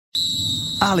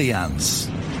Allianz.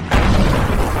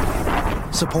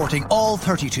 Supporting all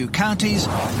 32 counties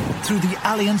through the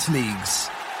Allianz Leagues.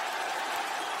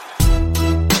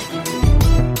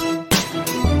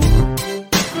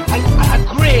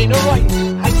 A grain of rice.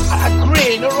 A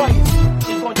grain of rice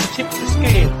is going to tip the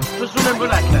scale. Just remember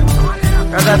that, lad.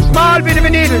 There's a small bit of a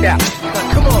needle there.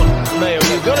 Now, come on, Mayo.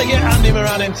 You've got to get Andy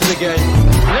Moran into the game.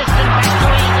 Listen,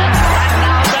 victory, and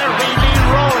now they're really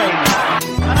roaring.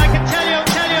 And I can tell you,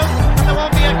 there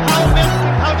won't be a cow milk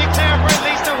in County Clare for at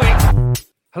least a week.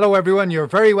 Hello, everyone. You're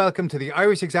very welcome to the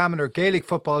Irish Examiner Gaelic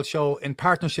Football Show in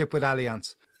partnership with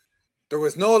Allianz. There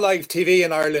was no live TV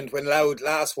in Ireland when Louth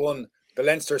last won the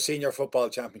Leinster Senior Football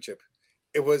Championship.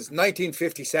 It was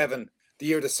 1957, the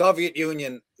year the Soviet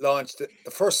Union launched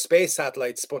the first space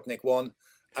satellite, Sputnik 1,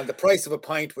 and the price of a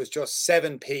pint was just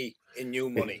 7p in new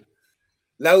money.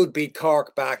 Louth beat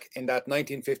Cork back in that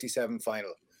 1957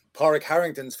 final. Pádraig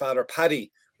Harrington's father,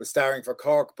 Paddy, was starring for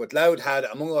Cork, but Louth had,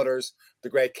 among others, the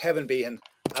great Kevin Behan,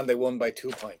 and they won by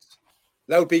 2 points.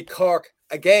 Louth beat Cork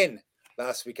again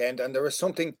last weekend, and there was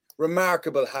something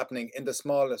remarkable happening in the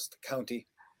smallest county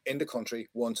in the country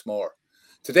once more.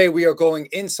 Today we are going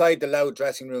inside the Louth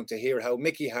dressing room to hear how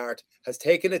Mickey Harte has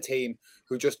taken a team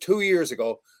who just 2 years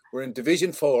ago were in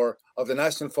Division 4 of the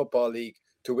National Football League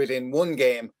to within one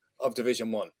game of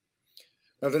Division 1.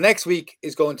 Now the next week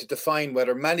is going to define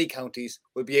whether many counties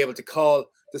will be able to call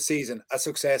the season a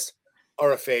success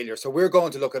or a failure. So we're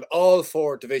going to look at all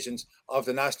 4 divisions of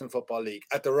the National Football League,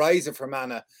 at the rise of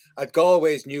Fermanagh, at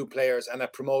Galway's new players, and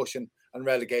at promotion and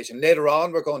relegation. Later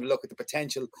on, we're going to look at the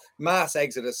potential mass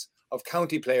exodus of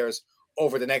county players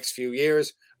over the next few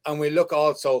years, and we look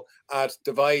also at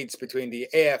divides between the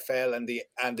AFL and the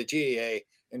GAA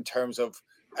in terms of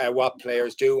what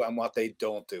players do and what they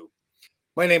don't do.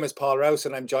 My name is Paul Rouse,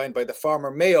 and I'm joined by the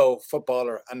former Mayo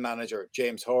footballer and manager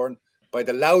James Horan, by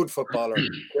the Louth footballer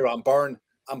Ciarán Byrne,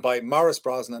 and by Maurice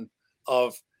Brosnan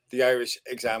of the Irish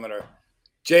Examiner.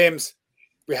 James,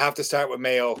 we have to start with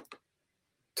Mayo.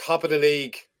 Top of the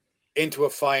league, into a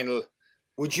final.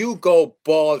 Would you go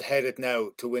bald-headed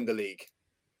now to win the league?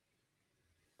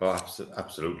 Oh,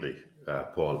 absolutely,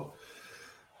 Paul.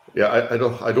 Yeah, I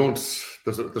don't.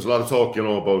 There's a lot of talk,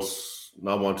 about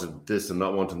not wanting this and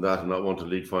not wanting that and not wanting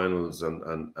league finals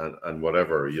and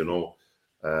whatever,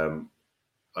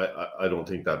 I don't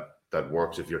think that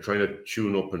works. If you're trying to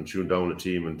tune up and tune down a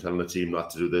team and telling a team not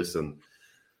to do this and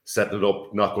setting it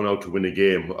up, not going out to win a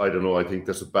game, I don't know. I think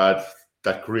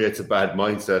that creates a bad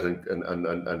mindset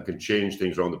and can change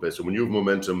things around the place. So when you have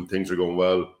momentum, things are going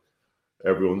well,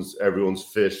 everyone's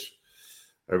fit,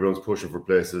 everyone's pushing for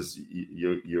places.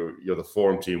 You're the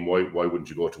form team. Why wouldn't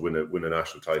you go to win a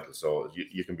national title? So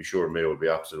you can be sure Mayo will be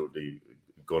absolutely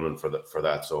gunning for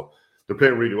that. So they're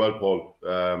playing really well, Paul.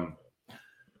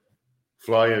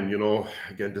 Flying,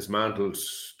 again, dismantled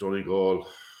Donegal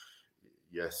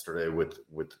yesterday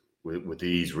with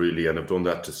ease, really, and have done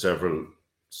that to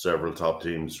several top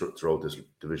teams throughout this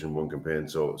Division 1 campaign.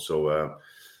 So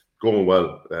going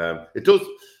well. It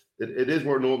is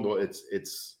worth noting, though,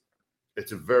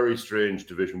 it's a very strange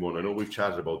Division 1. I know we've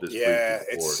chatted about this. Yeah,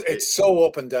 it's so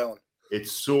up and down.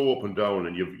 It's so up and down,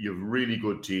 and you've really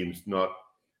good teams, not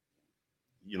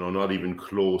even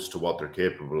close to what they're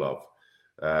capable of.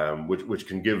 Which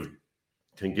can give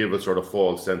a sort of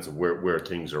false sense of where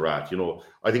things are at.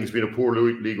 I think it's been a poor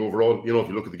league overall. If you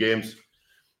look at the games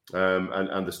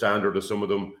and the standard of some of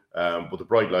them, but the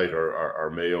bright light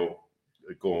are Mayo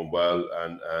going well,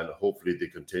 and hopefully they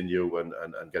continue and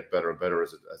get better and better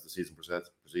as the season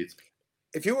proceeds.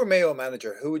 If you were Mayo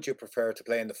manager, who would you prefer to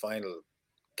play in the final,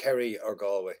 Kerry or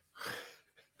Galway?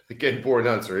 Again, boring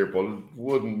answer here, Paul.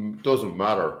 Doesn't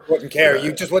matter. Wouldn't care.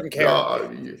 You just wouldn't care.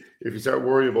 If you start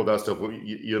worrying about that stuff,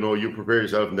 you prepare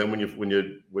yourself, and then when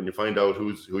you find out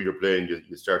who you're playing,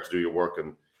 you start to do your work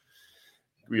and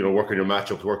work on your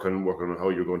matchups, work on how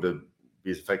you're going to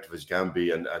be as effective as you can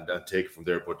be, and take it from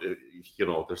there. But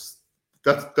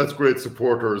that's great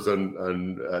supporters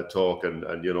and talk and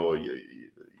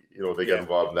they get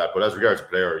involved in that. But as regards to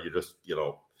player, you just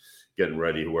getting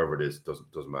ready, whoever it is,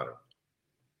 doesn't matter.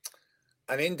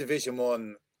 And in Division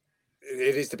 1,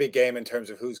 it is the big game in terms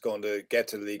of who's going to get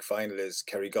to the league final is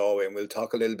Kerry-Galway. And we'll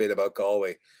talk a little bit about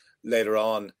Galway later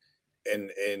on in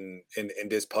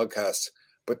this podcast.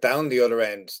 But down the other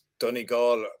end,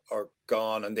 Donegal are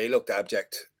gone and they looked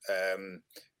abject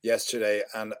yesterday.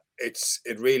 And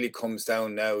it really comes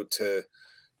down now to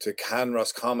can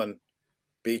Roscommon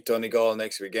beat Donegal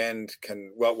next weekend?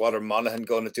 What are Monaghan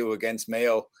going to do against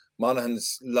Mayo?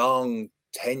 Monaghan's long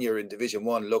tenure in Division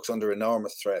 1 looks under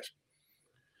enormous threat.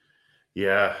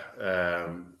 Yeah,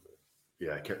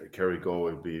 Yeah, Kerry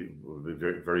Galway would be a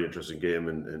very, very interesting game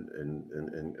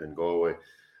in Galway.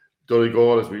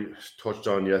 Donegal, as we touched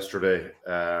on yesterday,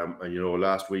 and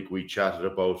last week we chatted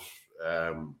about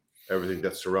everything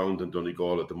that's surrounding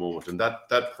Donegal at the moment, and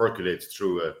that percolates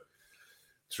through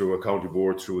a county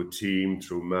board, through a team,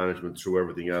 through management, through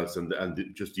everything else, and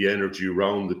just the energy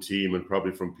around the team, and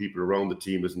probably from people around the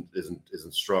team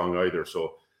isn't strong either.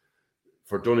 So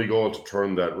for Donegal to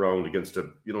turn that round against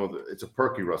it's a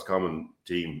perky Roscommon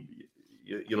team.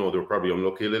 They were probably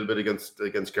unlucky a little bit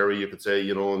against Kerry, you could say,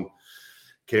 and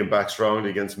came back strongly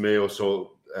against Mayo.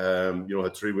 So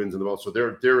had 3 wins in the ball. So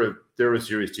they're a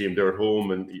serious team. They're at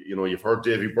home, and you've heard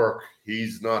Davy Burke.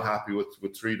 He's not happy with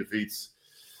 3 defeats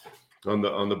on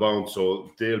the bounce. So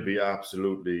they'll be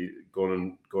absolutely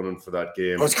gunning for that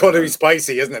game. Oh, it's going to be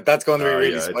spicy, isn't it? That's going to be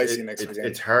really spicy next weekend.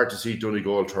 It's hard to see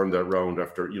Donegal turn that round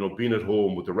after being at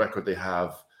home with the record they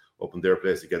have up in their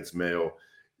place against Mayo.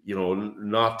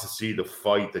 Not to see the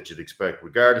fight that you'd expect,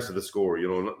 regardless of the score.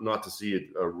 Not to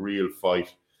see a real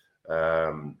fight.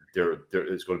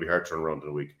 It's going to be hard to turn around in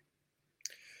a week.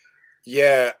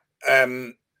 Yeah.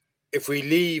 If we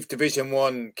leave Division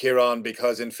 1, Kieran,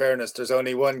 because in fairness, there's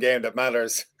only one game that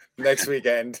matters next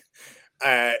weekend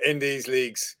in these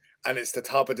leagues, and it's the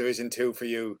top of Division 2 for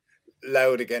you,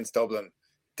 Louth against Dublin.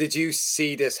 Did you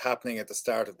see this happening at the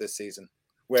start of this season,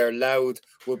 where Louth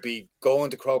would be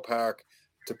going to Croke Park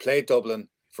to play Dublin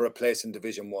for a place in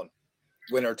Division 1?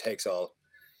 Winner takes all.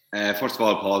 First of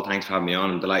all, Paul, thanks for having me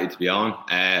on. I'm delighted to be on.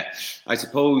 I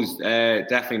suppose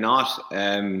definitely not.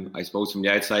 I suppose from the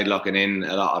outside looking in,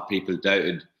 a lot of people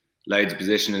doubted Louth's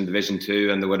position in Division 2,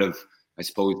 and they would have, I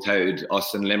suppose, touted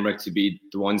us and Limerick to be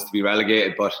the ones to be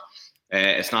relegated. But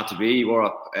it's not to be. We're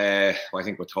up, I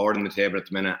think we're third in the table at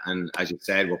the minute. And as you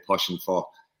said, we're pushing for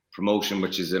promotion,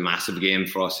 which is a massive game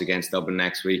for us against Dublin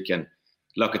next week. And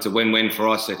look, it's a win-win for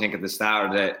us. I think at the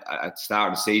start of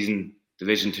the season,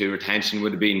 Division 2 retention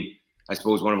would have been, I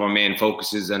suppose, one of our main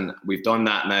focuses, and we've done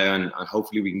that now, and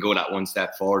hopefully we can go that one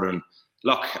step forward. And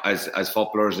look, as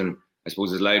footballers, and I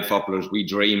suppose as Louth footballers, we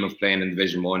dream of playing in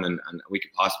Division 1, and we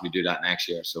could possibly do that next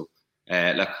year. So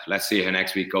look, let's see how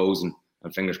next week goes,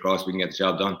 and fingers crossed we can get the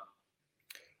job done.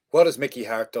 What has Mickey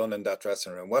Harte done in that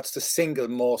dressing room? What's the single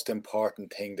most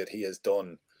important thing that he has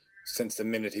done since the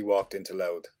minute he walked into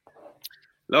Louth?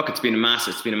 Look, it's been a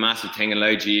massive thing in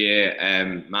Louth GA.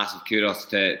 Massive kudos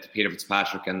to Peter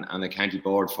Fitzpatrick and the county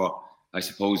board for, I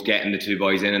suppose, getting the 2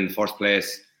 boys in the first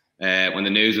place. When the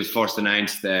news was first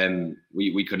announced,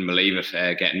 we couldn't believe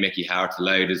it. Getting Mickey Harte to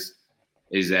Louth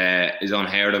is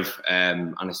unheard of.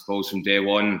 And I suppose from day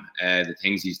one, the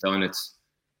things he's done, I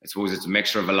suppose it's a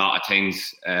mixture of a lot of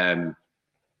things. To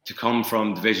come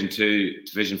from Division 2,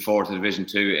 Division 4 to Division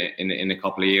 2 in a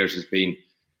couple of years has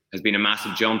been a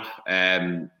massive jump.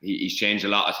 He's changed a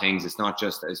lot of things. It's not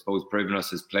just, I suppose, proving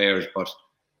us as players, but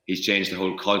he's changed the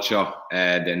whole culture,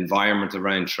 the environment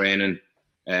around training.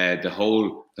 The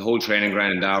whole training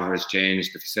ground in Darver has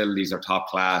changed. The facilities are top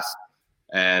class.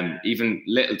 Even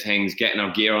little things, getting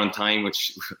our gear on time,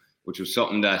 which was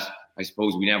something that I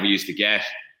suppose we never used to get.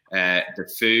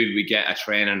 The food we get at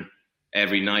training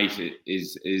every night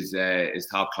is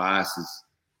top class.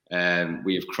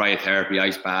 We have cryotherapy,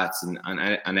 ice baths,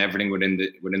 and everything within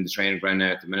the training ground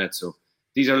now at the minute. So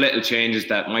these are little changes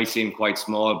that might seem quite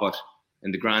small, but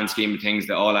in the grand scheme of things,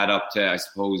 they all add up to, I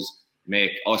suppose,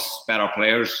 make us better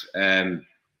players. And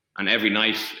every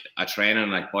night at training,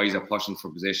 like, boys are pushing for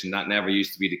position. That never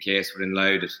used to be the case within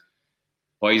Louth.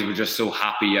 Boys were just so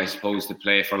happy, I suppose, to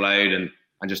play for Louth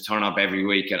and just turn up every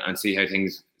week and see how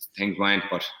things went.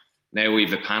 But now we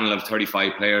have a panel of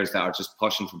 35 players that are just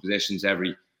pushing for positions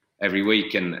every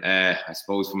week. And I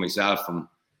suppose for myself,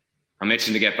 I'm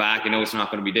itching to get back. I know it's not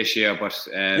going to be this year, but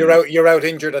you're out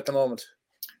injured at the moment.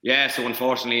 Yeah, so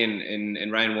unfortunately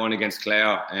in round 1 against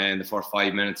Clare, in the first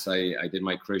 5 minutes, I did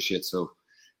my cruciate. So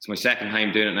it's my second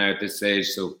time doing it now at this stage.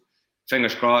 So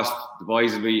fingers crossed, the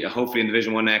boys will be hopefully in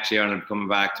Division 1 next year and will be coming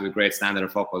back to a great standard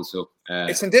of football. So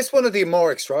isn't this one of the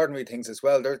more extraordinary things as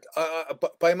well? There,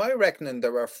 by my reckoning,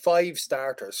 there are 5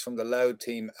 starters from the Louth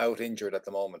team out injured at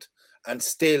the moment, and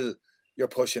still you're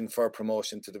pushing for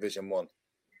promotion to Division 1.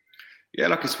 Yeah,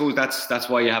 look, I suppose that's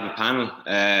why you have a panel.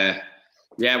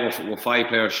 We're 5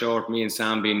 players short. Me and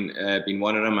Sam being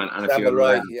one of them, and a few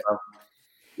others.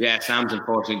 Yeah, Sam's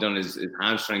unfortunately done his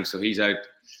hamstring, so he's out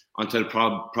until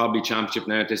probably championship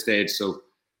now at this stage. So,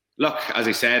 look, as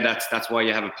I said, that's why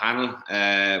you have a panel.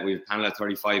 We have a panel of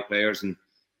 35 players, and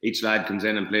each lad comes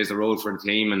in and plays the role for the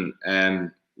team.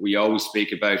 And we always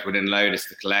speak about within Louth, it's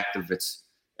the collective. It's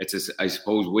I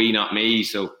suppose we, not me.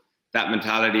 So that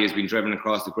mentality has been driven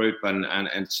across the group, and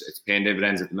it's paying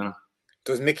dividends at the minute.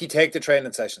 Does Mickey take the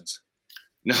training sessions?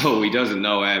 No, he doesn't.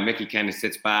 No, Mickey kind of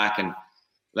sits back and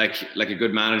like a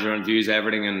good manager and views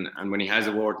everything. And when he has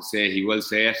a word to say, he will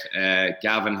say it.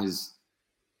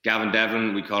 Gavin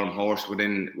Devlin, we call him Horse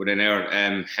within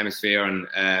our hemisphere,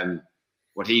 and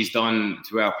what he's done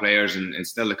to our players and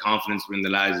instill the confidence within the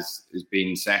lads is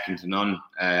being second to none.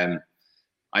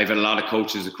 I've had a lot of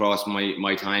coaches across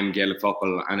my time in Gaelic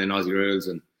football and in Aussie rules,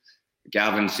 and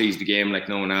Gavin sees the game like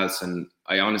no one else, and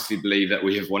I honestly believe that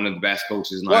we have one of the best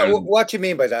coaches in Ireland. What do you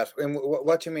mean by that?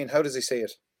 What do you mean? How does he see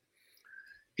it?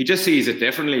 He just sees it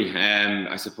differently.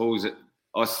 I suppose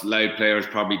us loud players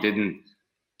probably didn't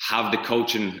have the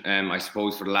coaching, I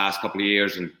suppose, for the last couple of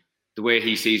years, and the way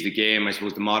he sees the game, I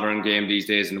suppose the modern game these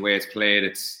days and the way it's played,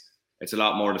 it's a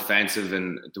lot more defensive,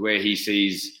 and the way he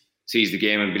sees the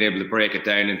game and being able to break it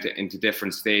down into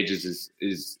different stages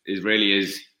is really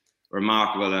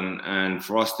remarkable, and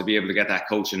for us to be able to get that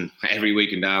coaching every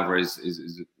week in Dover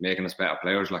is making us better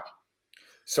players. Like,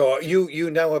 so you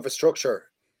now have a structure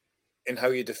in how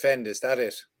you defend. Is that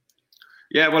it?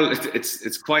 Yeah, well,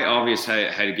 it's quite obvious how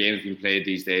the game's been played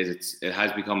these days. It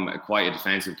has become quite a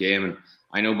defensive game, and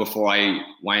I know before I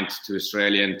went to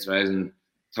Australia in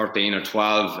 2013 or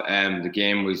 12, the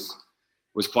game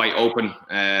was quite open,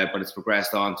 but it's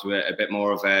progressed on to a bit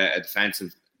more of a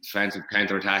defensive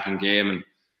counter-attacking game,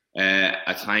 and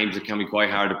at times it can be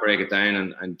quite hard to break it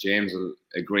down, and James will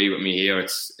agree with me here.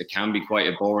 It can be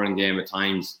quite a boring game at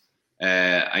times.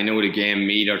 I know the game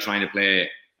Meath are trying to play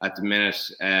at the minute.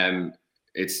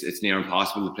 It's near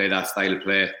impossible to play that style of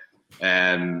play,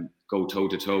 go toe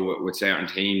to toe with certain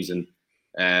teams, and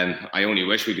I only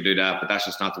wish we could do that, but that's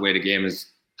just not the way the game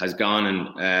has gone,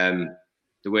 and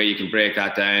the way you can break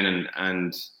that down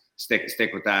and stick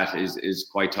with that is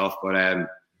quite tough. But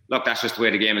look, that's just the way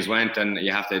the game has went, and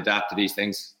you have to adapt to these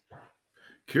things.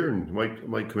 Kieran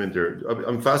might come in there.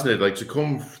 I'm fascinated. Like, to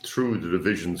come through the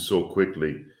division so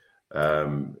quickly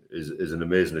is an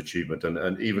amazing achievement,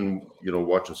 and even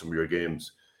watching some of your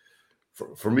games,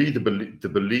 for me the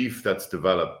belief that's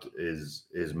developed is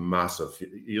massive.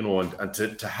 And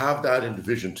to have that in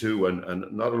Division 2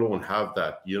 and not alone have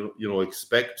that,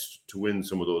 expect to win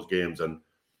some of those games and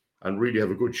really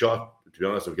have a good shot, to be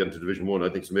honest, of getting to Division 1. I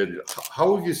think it's amazing.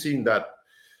 How have you seen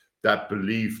that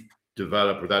belief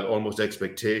develop, or that almost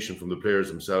expectation from the players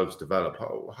themselves develop?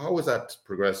 How has that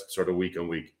progressed sort of week on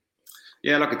week?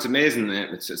 Yeah, look, it's amazing.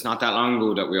 It's not that long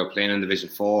ago that we were playing in Division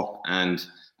 4, and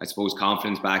I suppose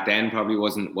confidence back then probably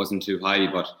wasn't too high.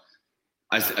 But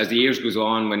as the years goes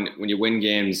on, when you win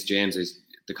games, James,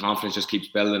 the confidence just keeps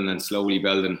building and slowly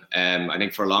building. I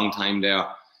think for a long time there,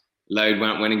 Louth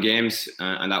weren't winning games,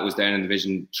 and that was down in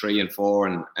Division 3 and 4,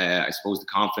 and I suppose the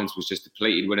confidence was just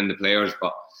depleted within the players.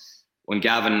 But when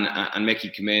Gavin and Mickey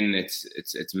come in,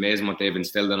 it's amazing what they've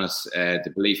instilled in us.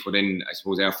 The belief within, I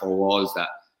suppose, our four walls that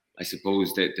I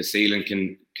suppose that the ceiling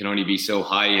can only be so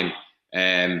high,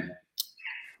 and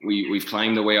we've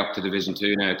climbed the way up to Division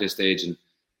 2 now at this stage, and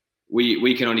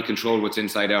we can only control what's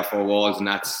inside our four walls, and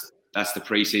that's the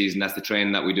pre-season, that's the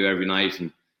training that we do every night,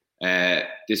 and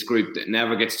this group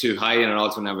never gets too high and it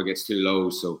also never gets too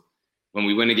low. So when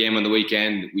we win a game on the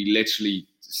weekend, we literally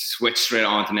switch straight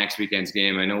on to next weekend's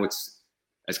game. I know it's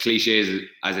as cliche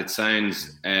as it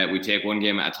sounds, we take one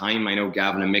game at a time. I know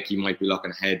Gavin and Mickey might be looking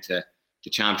ahead to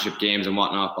championship games and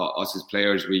whatnot, but us as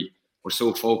players, we're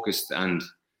so focused, and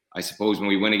I suppose when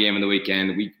we win a game on the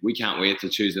weekend, we can't wait till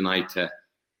Tuesday night to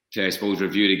I suppose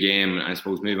review the game and I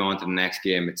suppose move on to the next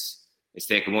game. It's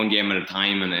taking one game at a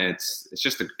time, and it's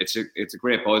a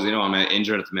great buzz. I'm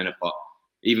injured at the minute, but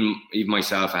even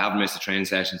myself, I haven't missed a training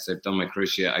session since I've done my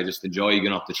cruciate. I just enjoy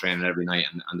going up to training every night,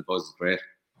 and the buzz is great.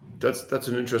 That's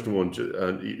an interesting one,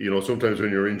 and sometimes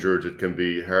when you're injured, it can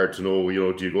be hard to know.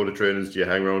 Do you go to trainings? Do you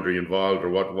hang around? Are you involved, or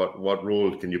what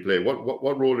role can you play?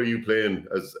 What role are you playing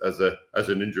as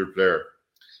an injured player?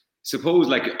 Suppose,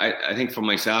 like, I think for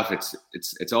myself,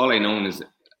 it's all I known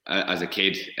as a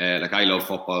kid. Like, I love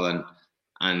football,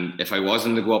 and if I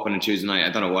wasn't to go up on a Tuesday night,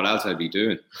 I don't know what else I'd be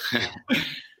doing.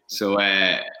 So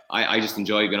I just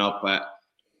enjoy going up.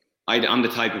 I'm the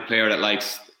type of player that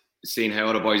likes seeing how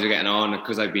other boys are getting on,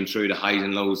 because I've been through the highs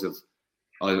and lows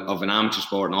of an amateur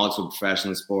sport and also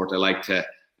professional sport. I like to,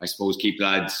 I suppose, keep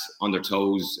lads on their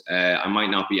toes. I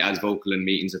might not be as vocal in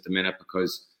meetings at the minute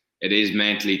because it is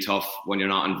mentally tough when you're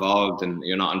not involved, and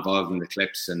you're not involved in the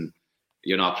clips, and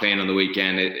you're not playing on the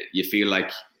weekend. You feel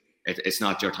like it's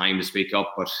not your time to speak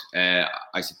up, but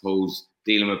I suppose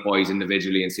dealing with boys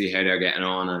individually and see how they're getting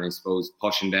on, and I suppose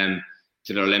pushing them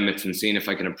to their limits and seeing if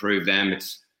I can improve them.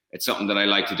 It's something that I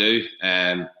like to do.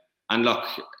 And look,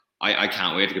 I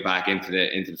can't wait to get back into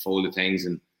the fold of things,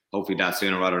 and hopefully that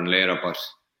sooner rather than later. But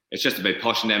it's just about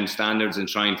pushing them standards and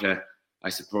trying to, I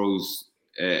suppose,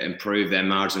 improve them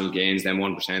marginal gains, them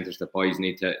 1%ers that boys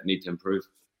need to improve.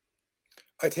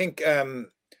 I think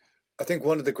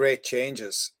one of the great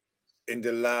changes in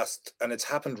the last, and it's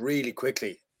happened really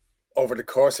quickly over the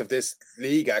course of this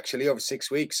league, actually over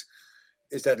 6 weeks,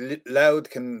 is that Louth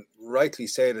can rightly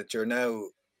say that you're now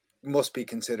must be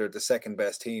considered the second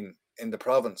best team in the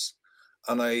province,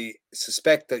 and I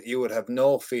suspect that you would have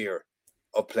no fear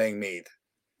of playing Meath,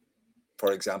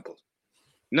 for example.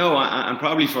 No, and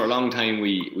probably for a long time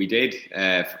we did.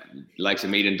 Likes of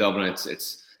Meath in Dublin,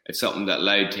 it's something that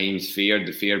Louth teams feared.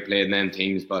 The fear playing them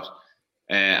teams, but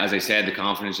as I said, the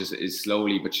confidence is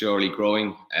slowly but surely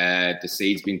growing. The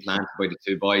seed's been planted by the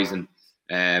two boys,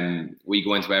 and we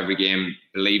go into every game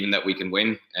believing that we can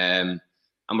win.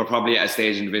 And we're probably at a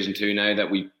stage in Division 2 now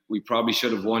that we probably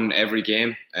should have won every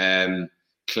game.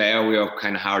 Clare, we were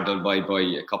kind of hard done by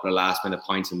a couple of last minute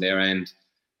points in their end.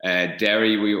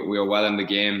 Derry, we were well in the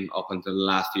game up until the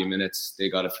last few minutes. They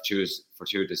got a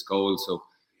fortuitous goal. So,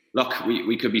 look,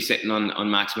 we could be sitting on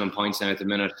maximum points now at the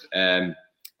minute.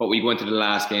 But we go into the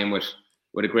last game with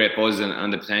a great buzz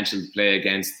and the potential to play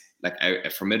against like a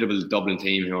formidable Dublin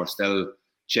team who are still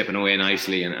chipping away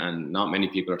nicely, and not many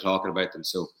people are talking about them.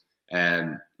 So,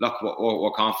 look,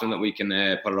 we're confident that we can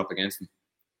put it up against them.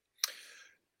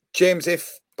 James,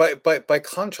 if by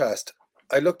contrast,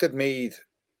 I looked at Meath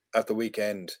at the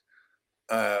weekend,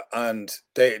 and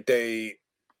they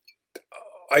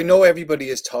I know everybody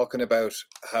is talking about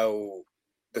how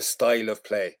the style of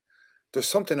play. There's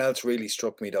something else really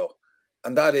struck me though,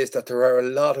 and that is that there are a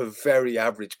lot of very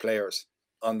average players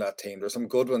on that team. There's some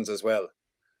good ones as well,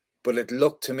 but it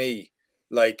looked to me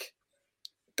like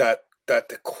that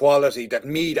the quality that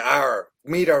Meath are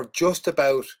just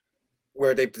about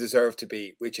where they deserve to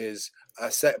be, which is a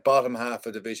set bottom half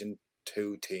of Division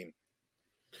 2 team.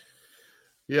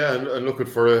 Yeah, and looking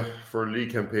for a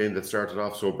league campaign that started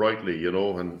off so brightly, you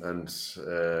know, and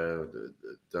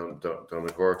down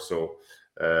the Cork. So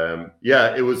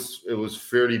yeah, it was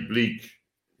fairly bleak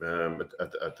at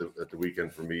the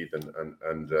weekend for Meath,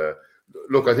 and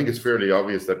look, I think it's fairly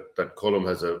obvious that Cullum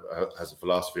has a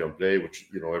philosophy on play, which,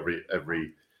 you know,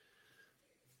 every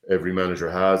manager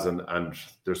has, and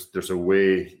there's a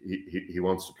way he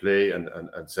wants to play and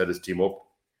set his team up.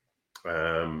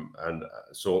 And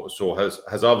so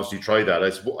has obviously tried that. I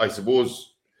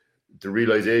suppose the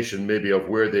realization maybe of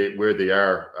where they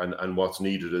are and what's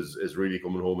needed is really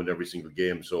coming home in every single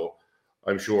game. So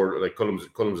I'm sure, like, Cullum's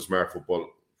a smart football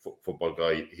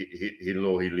guy. He'll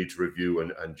know he'll need to review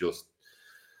and just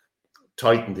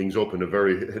tighten things up in a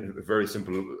very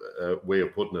simple way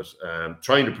of putting it.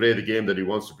 Trying to play the game that he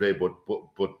wants to play, but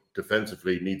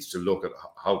defensively needs to look at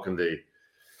how can they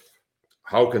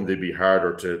be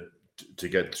harder to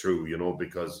get through, you know,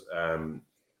 because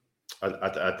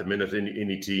at the minute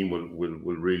any team will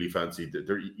really fancy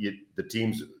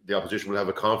the opposition will have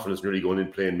a confidence really going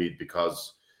in playing Meath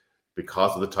because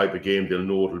of the type of game they'll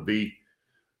know it'll be,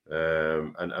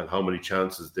 and how many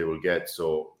chances they will get.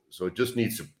 So it just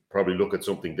needs to probably look at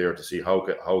something there to see how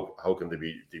can they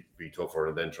be tougher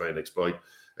and then try and exploit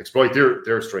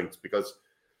their strengths, because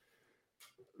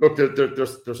look,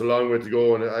 there's a long way to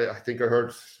go, and I think I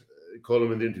heard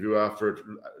Cullum in the interview after it,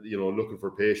 you know, looking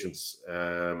for patience,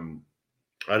 and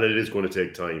it is going to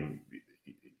take time,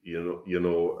 you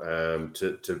know,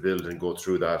 to build and go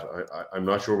through that. I'm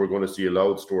not sure we're going to see a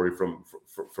Louth story from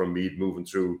Meath moving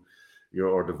through, you know,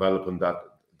 or developing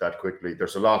that quickly.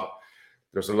 There's a lot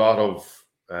of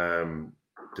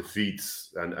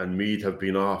defeats, and Meath have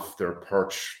been off their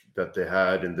perch that they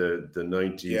had in the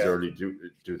 90s, early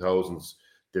 2000s.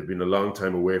 They've been a long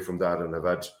time away from that and have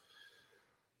had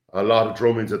a lot of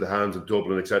drummings at the hands of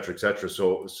Dublin, etc., etc.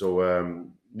 So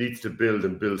needs to build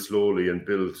slowly and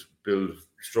build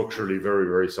structurally very,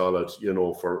 very solid, you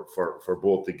know, for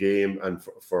both the game and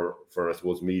for I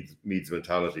suppose Meath's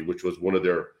mentality, which was one of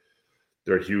their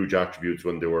huge attributes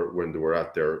when they were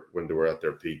at their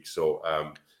peak. So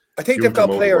I think they've got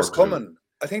players coming.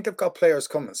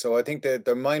 So I think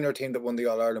the minor team that won the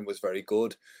All-Ireland was very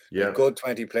good. Yeah, a good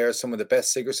 20 players. Some of the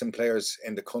best Sigerson players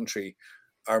in the country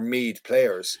are Meath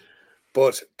players,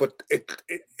 but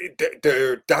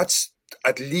that's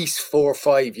at least 4 or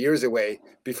 5 years away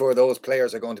before those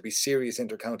players are going to be serious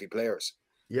inter-county players.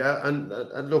 Yeah, and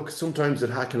look, sometimes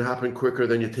it can happen quicker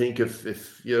than you think.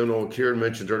 If you know, Kieran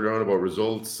mentioned earlier on about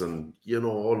results, and you know,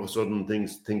 all of a sudden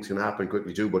things can happen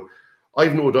quickly too. But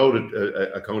I've no doubt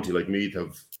a county like Meath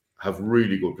have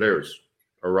really good players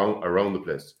around the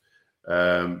place.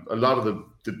 A lot of the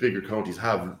bigger counties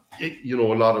have, you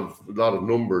know, a lot of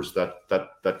numbers that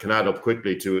can add up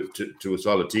quickly to a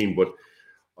solid team. But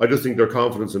I just think their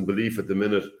confidence and belief at the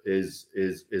minute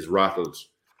is rattled.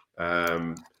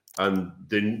 And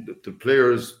the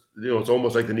players, it's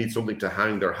almost like they need something to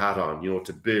hang their hat on,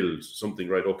 to build something,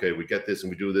 right? Okay, we get this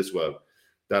and we do this well.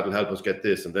 That'll help us get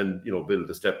this, and then build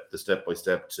the step by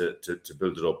step to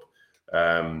build it up.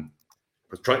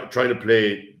 But trying to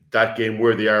play that game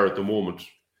where they are at the moment.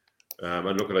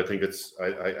 And look, I think it's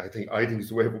the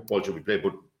way football should be played.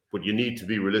 But you need to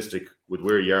be realistic with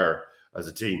where you are as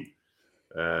a team,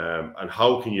 and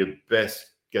how can you best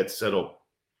get set up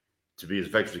to be as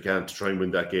effective as you can to try and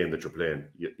win that game that you're playing.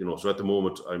 So at the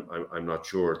moment, I'm not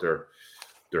sure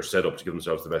they're set up to give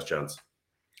themselves the best chance.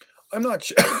 I'm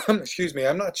not excuse me,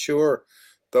 I'm not sure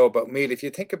though about Meath. If you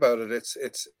think about it,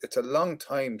 it's a long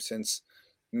time since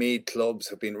Meath clubs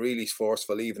have been really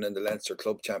forceful, even in the Leinster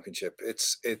Club Championship.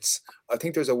 It's I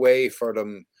think there's a way for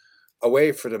them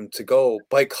to go.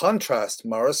 By contrast,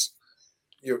 Morris,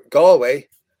 your Galway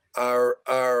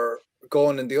are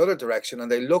going in the other direction,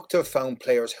 and they look to have found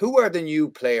players. Who are the new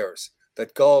players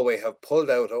that Galway have pulled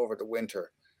out over the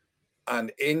winter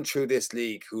and in through this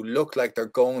league who look like they're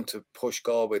going to push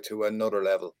Galway to another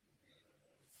level?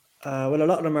 Well, a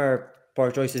lot of them are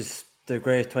Pádraig Joyce's the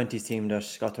great 20s team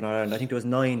that got to Ireland. I think there was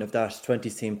 9 of that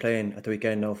 20s team playing at the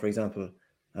weekend now, for example,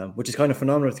 which is kind of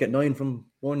phenomenal to get 9 from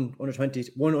one under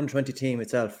 20 team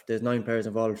itself. There's 9 players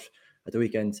involved at the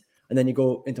weekend, and then you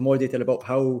go into more detail about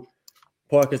how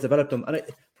Pádraig has developed them. And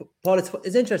Paul,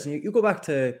 it's interesting. You go back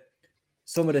to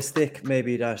some of the stick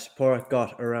maybe that Pádraig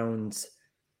got around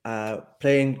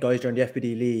playing guys during the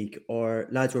FBD league, or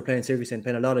lads who were playing seriously and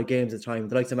playing a lot of games at the time,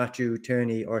 the likes of Matthew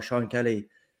Tierney or Sean Kelly.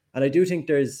 And I do think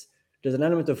there's an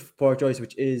element of Pádraig Joyce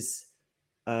which is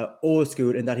old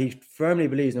school, in that he firmly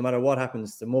believes no matter what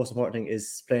happens, the most important thing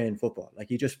is playing football. Like,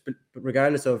 he just,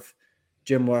 regardless of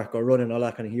gym work or running, all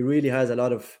that kind of, he really has a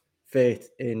lot of faith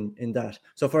in that.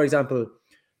 So, for example,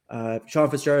 Sean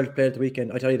Fitzgerald played at the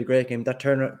weekend. I tell you, the great game, that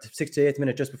turn 68th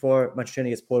minute just before Matthew Tierney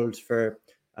gets pulled for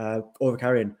over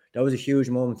carrying. That was a huge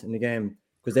moment in the game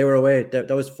because they were away. That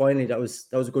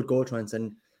was a good goal chance,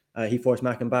 and he forced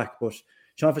Mackin back. But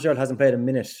Sean Fitzgerald hasn't played a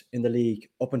minute in the league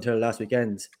up until last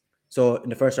weekend. So in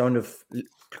the first round of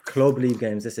club league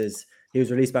games, he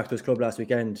was released back to his club last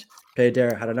weekend, played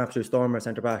there, had an absolute stormer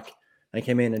centre back, and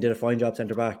came in and did a fine job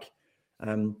centre back.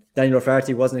 Daniel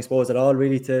O'Flaherty wasn't exposed at all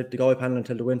really to the Galway panel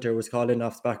until the winter, was called in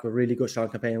off the back of a really good strong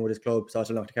campaign with his club,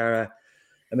 Sáchel Knocktakara.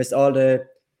 Amidst there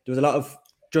was a lot of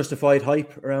justified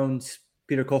hype around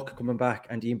Peter Cook coming back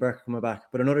and Ian Burke coming back.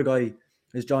 But another guy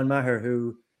is John Maher,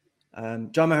 who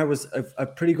John Maher was a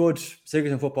pretty good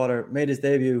Sigerson footballer, made his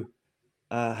debut,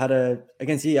 had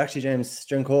against James,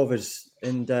 during COVID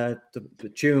in the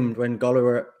Tumed when Galway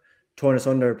were torn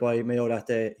asunder by Mayo that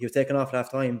day. He was taken off at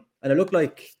half time, and it looked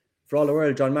like, for all the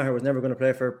world, John Maher was never going to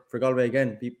play for Galway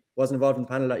again. He wasn't involved in the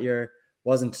panel that year,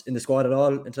 wasn't in the squad at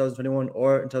all in 2021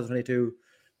 or in 2022.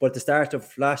 But at the start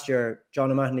of last year,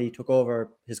 John O'Mahony took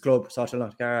over his club, Sáchel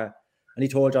Knocktakara, and he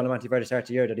told John O'Mahony very start of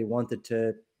the year that he wanted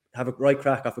to have a right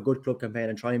crack off a good club campaign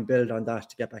and try and build on that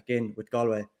to get back in with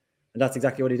Galway. And that's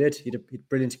exactly what he did. He did a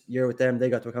brilliant year with them. They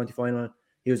got to a county final.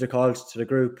 He was recalled to the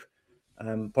group.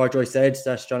 Pádraig Joyce said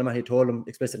that John O'Mahony told him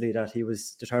explicitly that he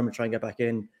was determined to try and get back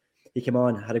in. He came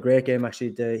on, had a great game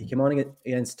actually. He came on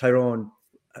against Tyrone,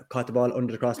 caught the ball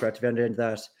under the crossbar to the end of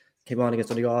that. Came on against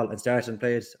Donegal and started and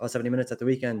played all 70 minutes at the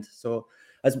weekend. So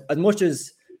as much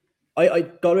as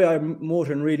Galway are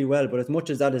motoring really well, but as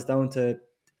much as that is down to,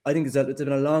 I think it's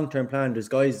been a long-term plan. There's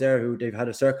guys there who they've had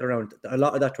a circle around. A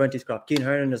lot of that 20s crop. Keane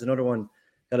Hernan is another one.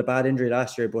 Got a bad injury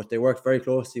last year, but they worked very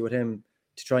closely with him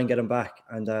to try and get him back.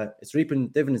 And it's reaping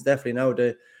dividends definitely now.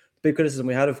 The big criticism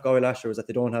we had of Galway last year was that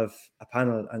they don't have a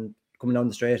panel and coming down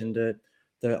the straight in the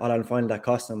All-Ireland final that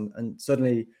cost them. And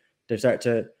suddenly they've started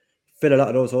to fill a lot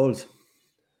of those holes.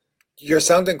 You're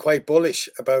sounding quite bullish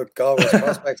about Galway's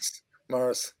prospects,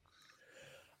 Morris.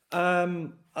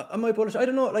 Am I bullish? I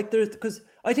don't know. Because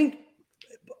I think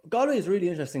Galway is a really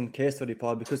interesting case study,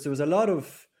 Paul, because there was a lot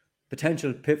of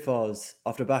potential pitfalls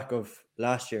off the back of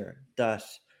last year, that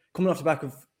coming off the back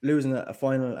of losing a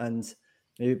final, and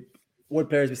would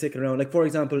players be sticking around? Like, for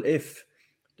example, if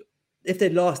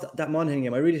they'd lost that Monaghan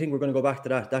game, I really think we're going to go back to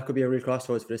that. That could be a real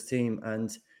crossroads for this team.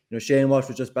 And Shane Walsh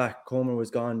was just back, Comer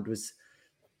was gone. It was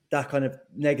that kind of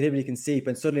negativity can seep,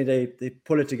 and suddenly they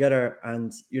pull it together,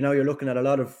 and you're looking at a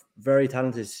lot of very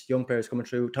talented young players coming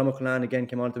through. Tom O'Callaghan again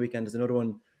came on the weekend as another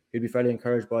one you'd be fairly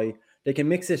encouraged by. They can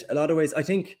mix it a lot of ways. I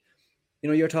think,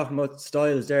 you're talking about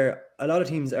styles there. A lot of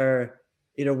teams are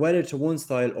either wedded to one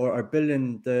style or are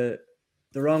building the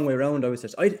wrong way around, I would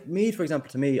say. Meath, for example,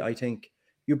 to me, I think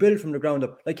you build from the ground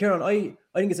up. Like Kieran, I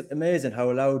think it's amazing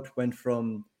how Louth went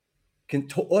from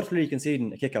utterly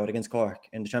conceding a kick out against Cork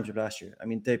in the championship last year. I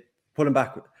mean, they pulling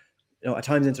back, at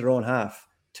times into their own half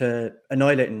to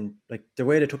annihilating, like the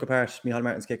way they took apart Micheál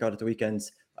Martin's kick out at the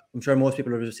weekends. I'm sure most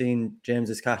people have seen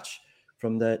James's catch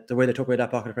from the way they took away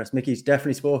that pocket press. Mickey's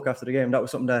definitely spoke after the game. That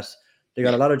was something that they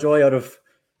got a lot of joy out of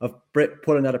Brit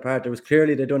pulling that apart. There was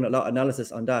clearly they'd done a lot of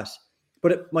analysis on that.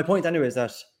 But my point anyway is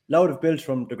that Louth have built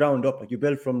from the ground up, like you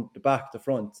build from the back to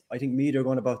front. I think Meath are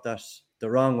going about that the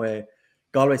wrong way.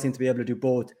 Galway seem to be able to do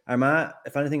both. Armagh,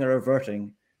 if anything, are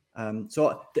reverting.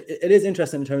 So it is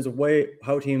interesting in terms of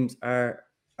how teams are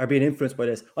being influenced by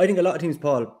this. I think a lot of teams,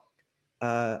 Paul,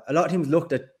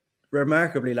 looked at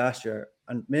remarkably last year,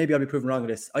 and maybe I'll be proven wrong with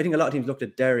this. I think a lot of teams looked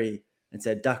at Derry and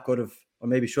said that could have or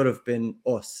maybe should have been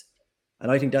us. And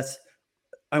I think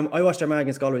I watched Armagh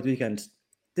against Galway the weekend.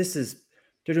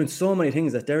 They're doing so many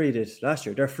things that Derry did last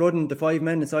year. They're flooding the 5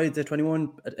 men inside the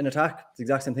 21 in attack. It's the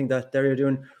exact same thing that Derry are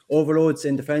doing. Overloads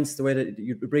in defence, the way that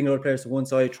you bring other players to one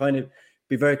side, trying to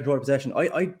be very controlled possession.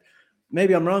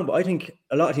 Maybe I'm wrong, but I think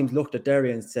a lot of teams looked at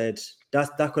Derry and said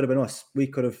that could have been us. We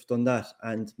could have done that,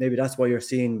 and maybe that's why you're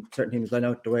seeing certain teams line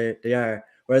out the way they are.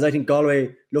 Whereas I think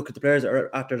Galway look at the players that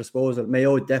are at their disposal.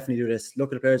 Mayo definitely do this.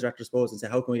 Look at the players that are at their disposal and say,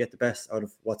 how can we get the best out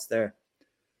of what's there?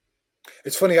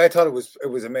 It's funny. I thought it was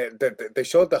amazing. They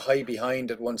showed the high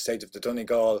behind at one stage of the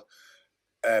Donegal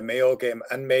Mayo game,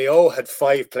 and Mayo had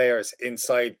 5 players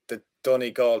inside the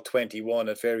Donegal 21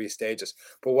 at various stages.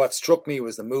 But what struck me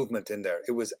was the movement in there.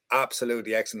 It was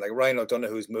absolutely excellent. Like Ryan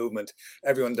O'Donoghue's movement,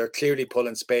 everyone, they're clearly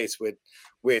pulling space while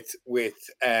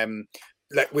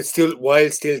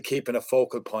still keeping a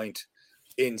focal point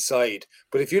inside.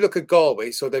 But if you look at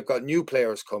Galway, so they've got new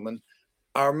players coming.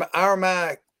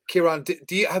 Armagh. Kieran,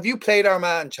 have you played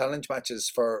Armagh in challenge matches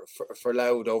for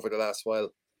Louth over the last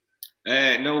while?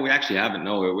 No, we actually haven't.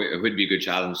 No, it would be a good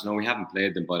challenge. No, we haven't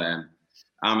played them, but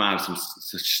Armagh have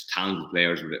such talented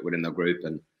players within their group,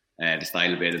 and the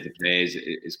style of play that they play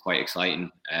is quite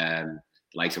exciting. The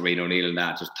likes of Rian O'Neill and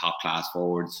that, just top class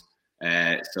forwards.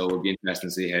 So it'll be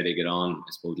interesting to see how they get on,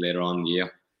 I suppose, later on in the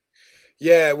year.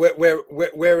 Yeah,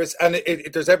 whereas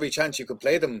there's every chance you could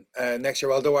play them next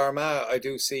year. Although Armagh, I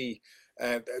do see.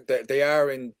 They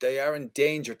are in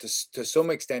danger to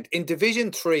some extent in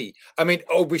Division 3. I mean,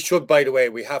 we should, by the way,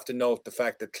 we have to note the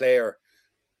fact that Clare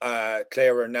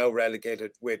are now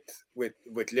relegated with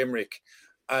Limerick,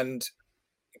 and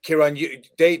Kieran,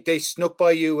 they snuck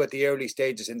by you at the early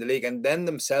stages in the league, and then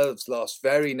themselves lost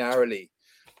very narrowly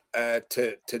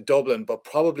to Dublin, but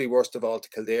probably worst of all to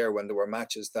Kildare when there were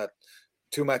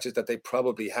 2 matches that they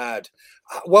probably had.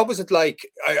 What was it like?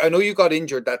 I know you got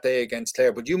injured that day against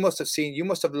Clare, but you must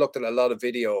have looked at a lot of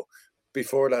video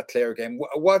before that Clare game.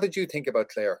 What did you think about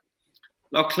Clare?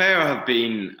 Well, Clare have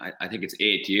been, I think it's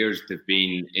 8 years they've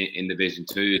been in Division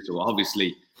 2, so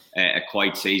obviously a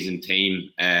quite seasoned team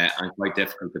and quite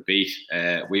difficult to beat.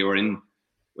 I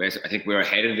think we were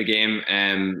ahead of the game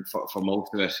for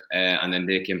most of it, and then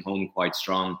they came home quite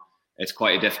strong. It's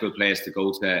quite a difficult place to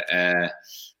go to.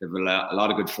 There were a lot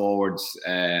of good forwards,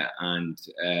 and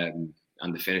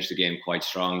they finished the game quite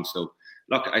strong. So,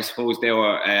 look, I suppose they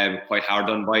were quite hard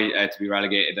done by to be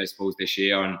relegated, I suppose, this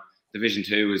year. And Division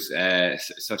 2 was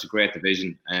such a great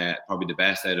division, probably the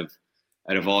best out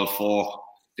of all 4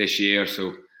 this year.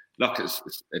 So, look,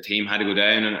 a team had to go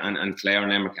down, and Clare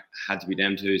and Limerick had to be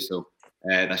them too. So,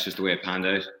 that's just the way it panned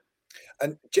out.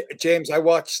 And James, I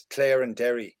watched Clare and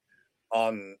Derry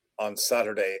on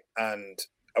Saturday, and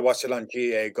I watched it on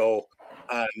GA Go,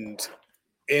 and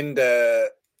in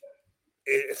the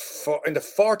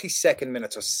 42nd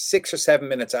minutes, or 6 or 7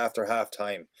 minutes after half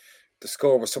time, the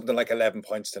score was something like 11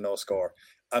 points to no score,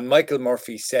 and Michael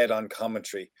Murphy said on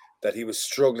commentary that he was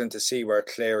struggling to see where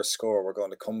Clare's score were going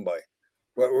to come by,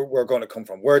 where we're going to come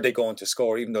from, where they going to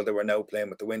score, even though they were now playing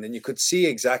with the wind, and you could see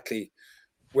exactly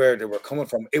where they were coming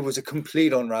from. It was a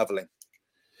complete unraveling.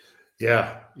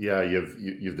 Yeah. You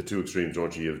have the 2 extremes,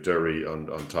 don't you? You have Derry on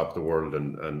top of the world,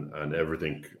 and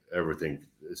everything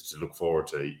is to look forward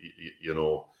to. You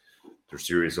know, they're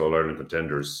serious All-Ireland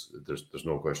contenders. There's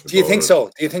no question. Do you think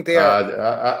so? Do you think they are?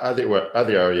 They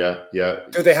are. Yeah.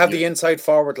 Do they have the inside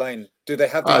forward line? Do they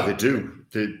have? They do.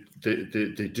 They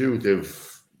do.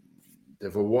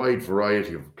 They've a wide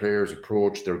variety of players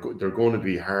approach. They're going to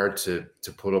be hard to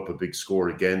put up a big score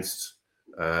against.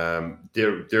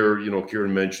 They're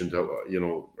Kieran mentioned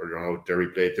how Derry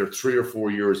played. They're 3 or 4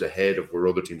 years ahead of where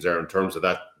other teams are in terms of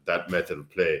that method of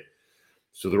play.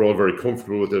 So they're all very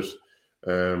comfortable with it.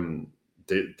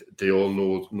 They all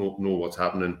know what's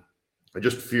happening. I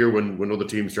just fear when other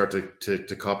teams start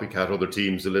to copycat other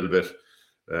teams a little bit.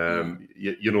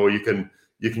 You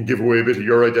you can give away a bit of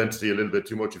your identity a little bit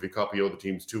too much if you copy other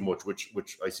teams too much, which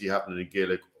I see happening in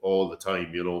Gaelic all the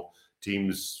time.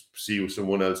 Teams see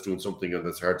someone else doing something and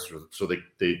that's hard, so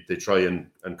they try and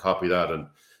copy that and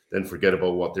then forget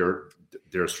about what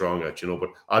they're strong at. But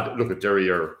I look at Derry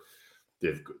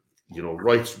they've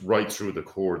right through the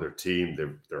core of their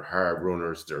team. They're hard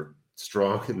runners. They're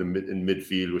strong in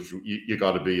midfield, which you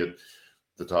got to be at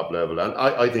the top level. And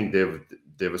I think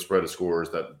they've a spread of scores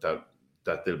that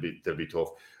they'll be tough.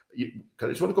 I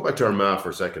just want to go back to Armagh for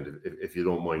a second, if you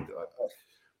don't mind.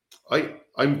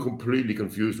 I'm completely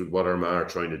confused with what Armagh are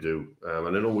trying to do,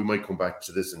 and I know we might come back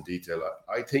to this in detail.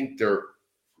 I think they've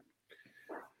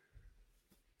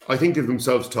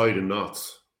themselves tied in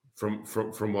knots.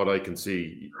 From what I can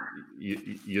see,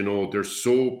 they're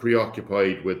so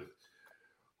preoccupied with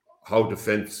how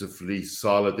defensively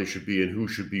solid they should be and who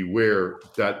should be where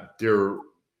that their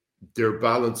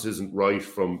balance isn't right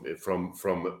from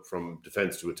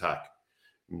defense to attack.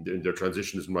 Their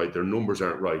transition isn't right. Their numbers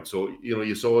aren't right. So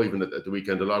you saw even at the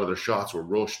weekend, a lot of their shots were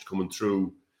rushed coming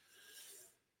through.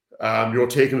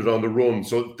 Taking it on the run.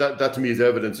 So that to me is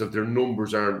evidence that their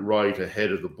numbers aren't right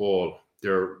ahead of the ball.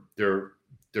 Their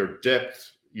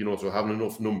depth, so having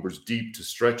enough numbers deep to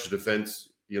stretch the defence,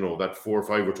 that 4 or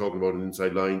 5 we're talking about an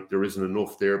inside line, there isn't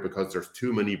enough there because there's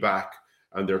too many back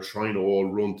and they're trying to all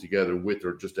run together with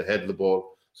or just ahead of the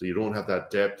ball. So you don't have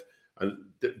that depth. And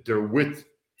their width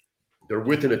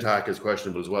in attack is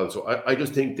questionable as well. So I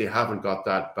just think they haven't got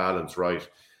that balance right.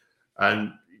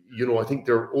 And, I think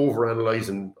they're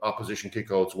overanalyzing opposition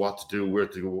kickouts, what to do, where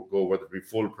to go, whether it be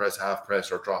full press, half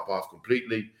press, or drop off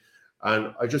completely.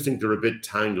 And I just think they're a bit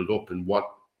tangled up in what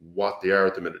they are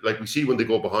at the minute. Like we see when they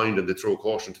go behind and they throw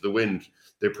caution to the wind,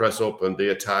 they press up and they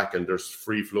attack and there's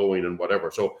free flowing and whatever.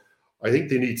 So I think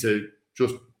they need to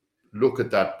just look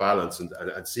at that balance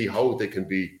and see how they can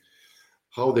be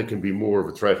more of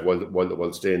a threat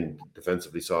while staying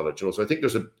defensively solid. So I think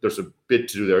there's a bit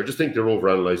to do there. I just think they're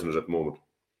overanalyzing it at the moment.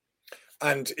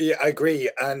 And yeah, I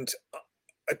agree. And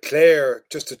Clare,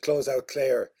 just to close out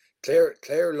Clare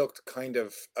looked kind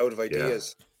of out of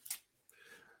ideas.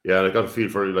 Yeah, and I got a feel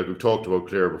for it. Like we've talked about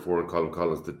Clare before and Colin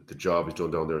Collins, the job he's done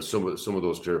down there. Some of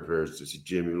those Clare players, to see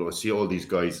Jamie, I see all these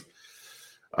guys,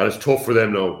 and it's tough for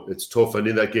them now. It's tough. And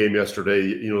in that game yesterday,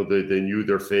 they knew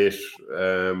their fate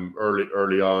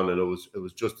early on, and it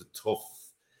was just a tough.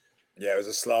 Yeah, it was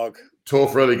a slog.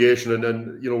 Tough relegation, and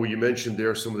then you mentioned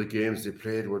there some of the games they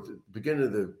played were at the beginning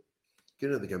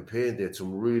of the campaign. They had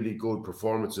some really good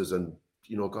performances, and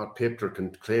got pipped or can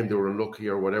claim they were unlucky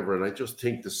or whatever. And I just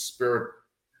think the spirit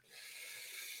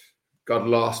got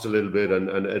lost a little bit, and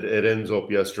it ends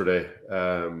up yesterday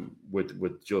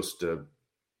with just a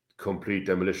complete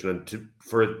demolition. And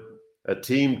for a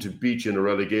team to beat you in a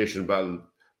relegation battle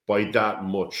by that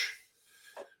much,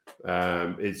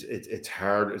 it's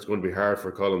hard. It's going to be hard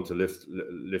for Colin to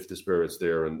lift the spirits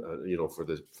there, and for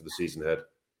the season ahead.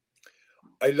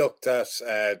 I looked at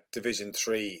Division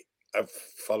 3. I've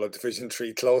followed Division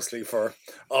 3 closely for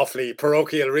awfully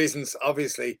parochial reasons,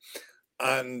 obviously,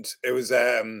 and it was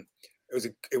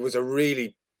a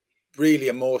really, really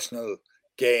emotional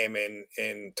game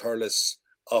in Thurles,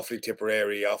 Offaly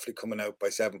Tipperary, Offaly coming out by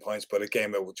 7 points, but a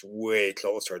game that was way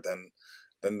closer than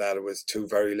that. It was 2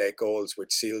 very late goals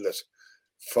which sealed it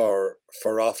for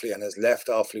Offaly and has left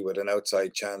Offaly with an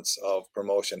outside chance of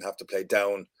promotion. Have to play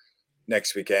down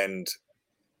next weekend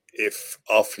if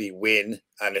Offaly win,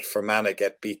 and if Fermanagh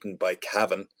get beaten by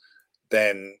Cavan,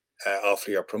 then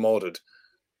Offaly are promoted.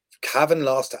 Cavan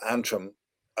lost to Antrim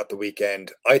at the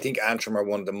weekend. I think Antrim are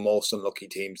one of the most unlucky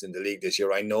teams in the league this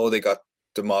year. I know they got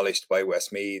demolished by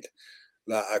Westmeath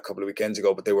a couple of weekends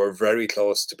ago, but they were very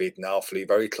close to beating Offaly,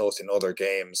 very close in other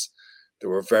games. They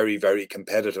were very, very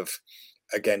competitive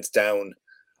against Down.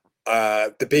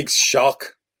 The big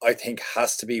shock, I think,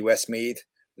 has to be Westmeath.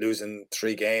 Losing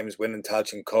 3 games, winning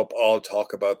Tailteann Cup, all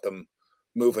talk about them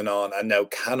moving on and now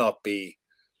cannot be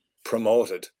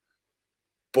promoted.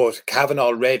 But Cavan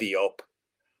already up,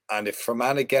 and if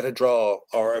Fermanagh get a draw,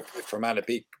 or if Fermanagh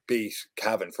beat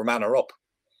Cavan, Fermanagh are up,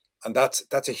 and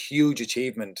that's a huge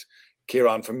achievement,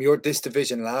 Kieran, from this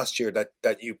division last year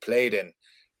that you played in.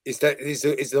 Is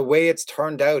the way it's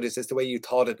turned out? Is this the way you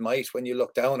thought it might when you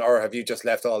look down, or have you just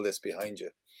left all this behind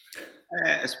you?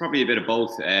 It's probably a bit of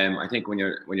both. I think when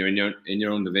you're in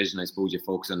your own division, I suppose you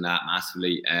focus on that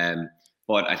massively.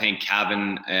 But I think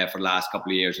Cavan for the last couple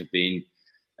of years have been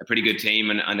a pretty good team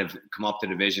and have come up to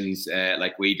divisions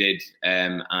like we did,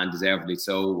 and deservedly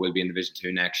so. Will be in Division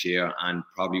 2 next year and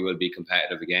probably will be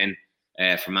competitive again.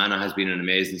 Fermanagh has been an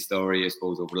amazing story, I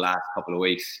suppose, over the last couple of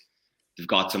weeks. they've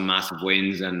got some massive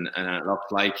wins, and it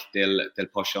looks like they'll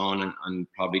push on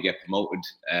and probably get promoted.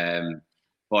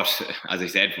 But as I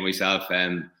said for myself,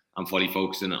 I'm fully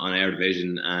focusing on our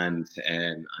division and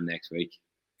next week.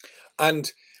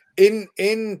 And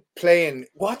in playing,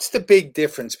 what's the big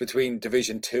difference between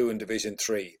Division 2 and Division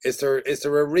 3? Is there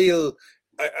a real?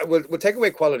 We'll take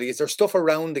away quality. Is there stuff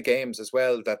around the games as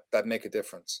well that make a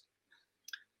difference?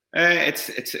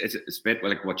 It's a bit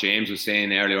like what James was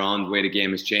saying earlier on, the way the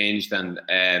game has changed, and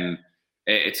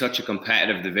it's such a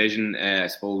competitive division. I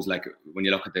suppose, like when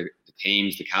you look at the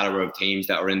teams, the caliber of teams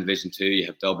that are in Division 2, you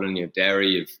have Dublin, you have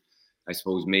Derry, you have, I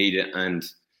suppose, Meath, and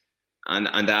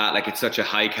that, like, it's such a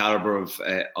high caliber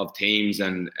of teams,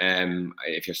 and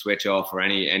if you switch off for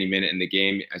any minute in the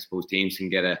game, I suppose teams can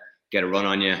get a run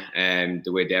on you.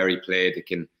 The way Derry play, they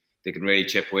can really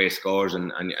chip away scores,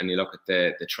 and you look at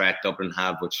the threat Dublin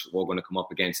have, which we're going to come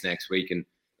up against next week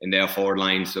in their forward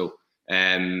line. So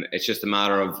it's just a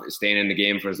matter of staying in the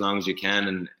game for as long as you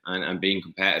can and being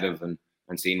competitive and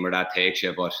seeing where that takes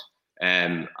you. But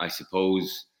I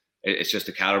suppose it's just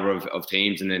the caliber of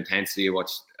teams and the intensity of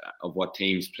what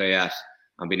teams play at,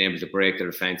 and being able to break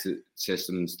their defensive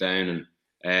systems down, and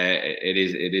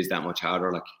it is that much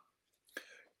harder. Like,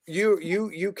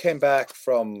 you came back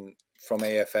from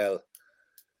AFL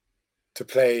to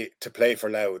play for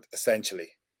Louth, essentially.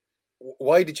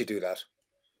 Why did you do that?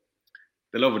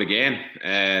 The love of the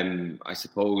game. I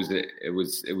suppose it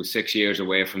was 6 years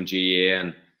away from GA,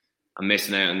 and I'm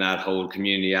missing out on that whole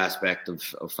community aspect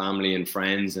of family and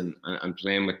friends, and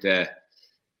playing with the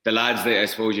lads that I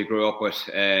suppose you grew up with.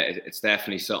 It's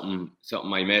definitely something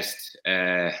I missed.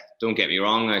 Don't get me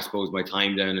wrong. I suppose my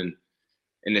time down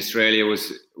in Australia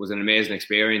was an amazing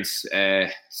experience.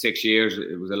 6 years.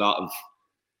 It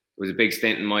was a big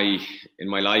stint in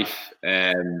my life.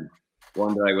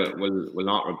 One that I will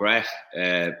not regret.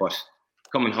 But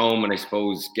coming home, and I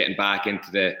suppose getting back into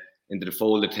the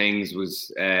fold of things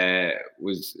was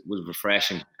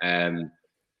refreshing.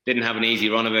 Didn't have an easy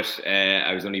run of it.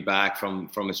 I was only back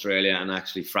from Australia and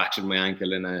actually fractured my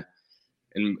ankle in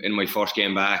my first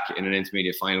game back in an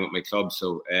intermediate final with my club.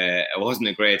 So it wasn't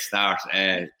a great start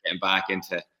getting back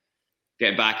into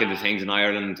things in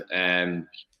Ireland.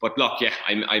 But look, yeah,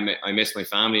 I miss my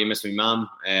family. I miss my mum.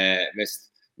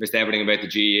 Missed everything about the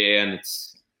GAA, and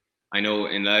I know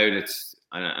in Louth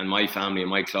and my family and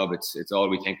my club, it's all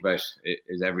we think about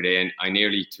is every day. And I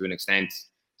nearly, to an extent,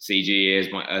 see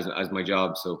GAA as my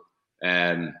job. So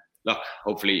look,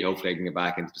 hopefully I can get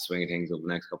back into the swing of things over the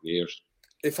next couple of years.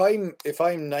 If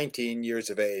I'm 19 years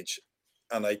of age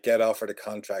and I get offered a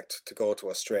contract to go to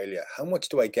Australia, how much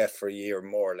do I get for a year,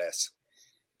 more or less?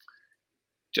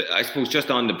 I suppose just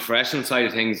on the professional side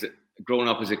of things, growing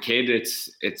up as a kid, it's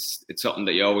something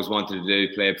that you always wanted to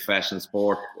do, play a professional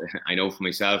sport. I know for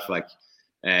myself, like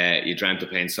you dreamt of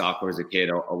playing soccer as a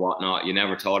kid or whatnot. You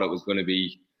never thought it was going to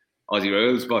be Aussie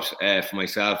rules, but for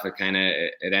myself, it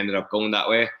ended up going that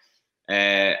way.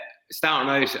 Starting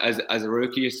out as a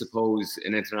rookie, I suppose,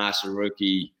 an international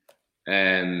rookie,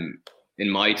 in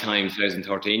my time,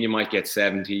 2013, you might get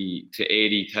 70 to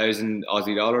 80,000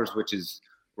 Aussie dollars, which is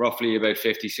roughly about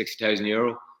 50, 60,000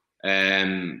 euro.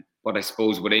 But I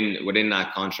suppose within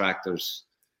that contract,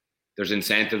 there's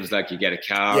incentives, like you get a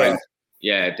car.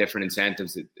 Yeah, different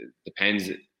incentives. It depends.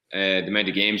 The amount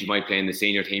of games you might play in the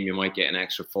senior team, you might get an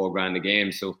extra $4,000 a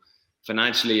game. So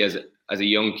financially, as a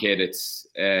young kid,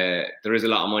 there is a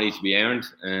lot of money to be earned,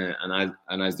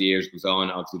 and as the years goes on,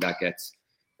 obviously that gets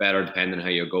better depending on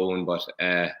how you're going. But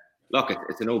look,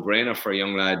 it's a no-brainer for a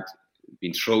young lad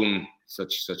being thrown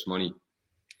such money.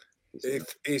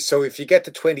 If you get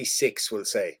to 26, we'll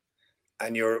say,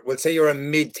 and you're a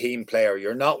mid-team player,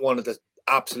 you're not one of the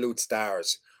absolute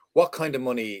stars, what kind of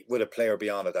money would a player be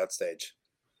on at that stage?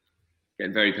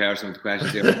 Getting very personal with the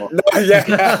questions here.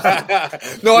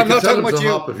 No, I'm not talking about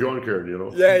you. If you're on, Kieran, you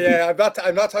know. Yeah.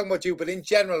 I'm not talking about you, but in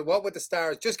general, what would the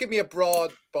stars? Just give me a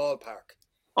broad ballpark.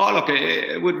 Oh, look,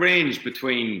 it would range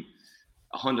between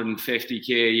 150k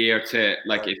a year to,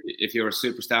 like, if you're a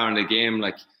superstar in the game,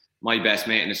 like my best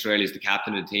mate in Australia is the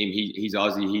captain of the team. He's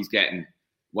Aussie. He's getting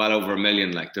well over $1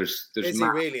 million. Like there's is he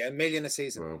really $1 million a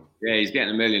season? Wow. Yeah, he's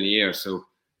getting $1 million a year. So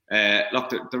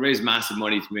look, there is massive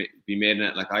money to be made in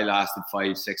it. Like I lasted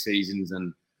 5-6 seasons,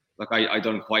 and look, I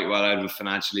done quite well out of it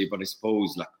financially. But I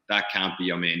suppose like that can't be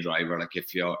your main driver. Like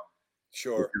if you're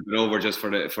over just for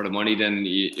the money, then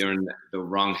you're in the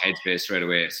wrong headspace straight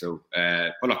away. So,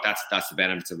 but look, that's the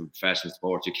benefits of a professional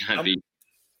sport. You can't be.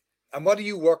 And what are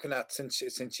you working at since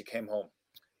you came home?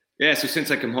 Yeah, so since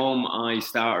I came home, I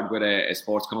started with a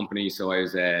sports company. So I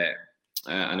was an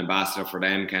ambassador for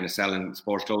them, kind of selling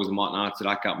sports clothes and whatnot. So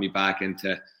that got me back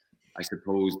into, I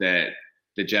suppose, the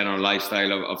the general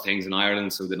lifestyle of things in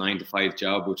Ireland. So the 9-to-5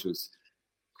 job, which was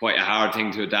quite a hard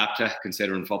thing to adapt to,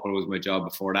 considering football was my job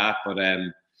before that. But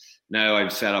now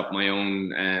I've set up my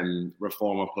own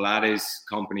Reformer Pilates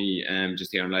company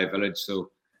just here in Live Village,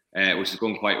 so which is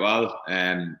going quite well.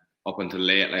 Up until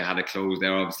late, I had to close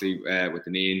there, obviously, with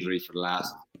the knee injury for the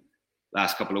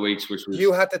last couple of weeks, which was...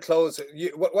 You had to close.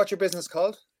 What's your business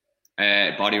called?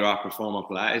 Body Rock Reformer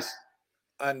Pilates.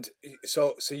 And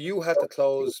so you had to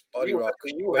close Body Rock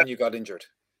when you got injured.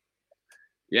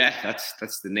 Yeah,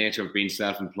 that's the nature of being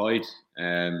self-employed.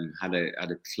 Had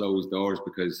to close doors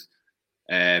because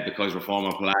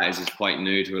Reformer Pilates is quite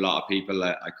new to a lot of people.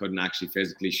 I couldn't actually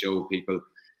physically show people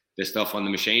the stuff on the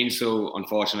machine, so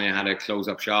unfortunately I had to close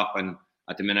up shop. And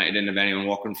at the minute I didn't have anyone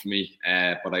working for me,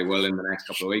 but I will in the next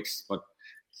couple of weeks. But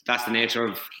that's the nature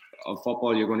of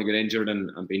football. You're going to get injured,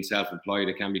 and being self-employed,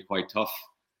 it can be quite tough.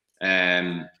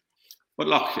 But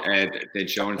look, the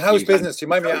insurance. How's business? Do you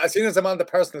mind me? As soon as I'm on the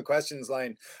personal questions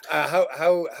line,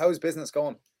 how's business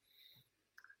going?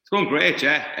 It's going great,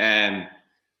 yeah.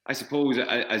 I suppose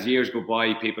as years go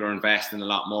by, people are investing a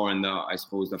lot more in their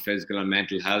physical and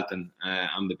mental health, and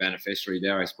I'm the beneficiary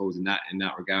there, I suppose, in that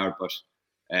regard. But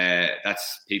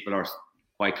that's, people are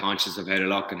quite conscious of how to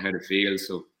look and how to feel.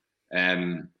 So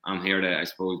I'm here to, I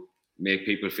suppose, make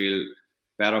people feel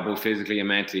better both physically and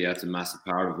mentally. That's a massive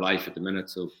part of life at the minute.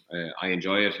 So I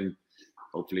enjoy it, and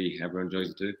hopefully everyone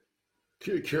enjoys it too.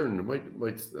 Kieran, might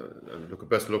look,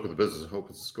 best of luck with the business. I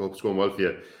hope it's going well for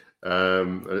you.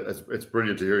 It's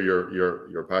brilliant to hear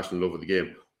your passion and love of the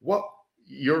game. What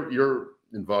you're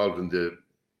involved in the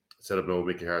setup now with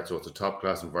Mickey Harte, so it's a top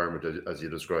class environment as you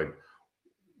described.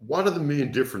 What are the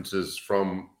main differences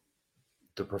from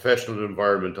the professional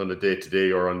environment on a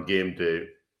day-to-day or on game day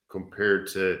compared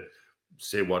to,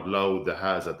 say, what Louth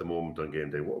has at the moment on game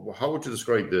day? How would you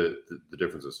describe the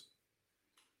differences?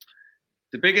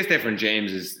 The biggest difference,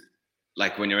 James, is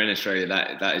like when you're in Australia,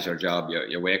 that is your job.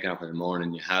 You're waking up in the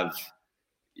morning, you have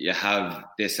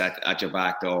this at your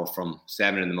back door from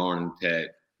 7 in the morning to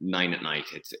 9 at night.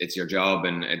 It's your job,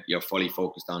 and you're fully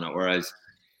focused on it. Whereas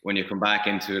when you come back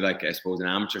into, like, I suppose, an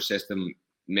amateur system,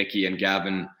 Mickey and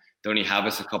Gavin, they only have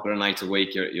us a couple of nights a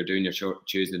week. You're doing your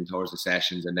Tuesday and Thursday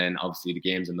sessions, and then obviously the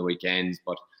games on the weekends.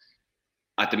 But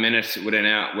at the minute, within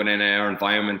our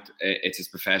environment, it's as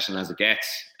professional as it gets.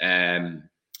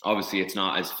 Obviously, it's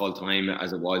not as full time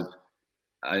as it was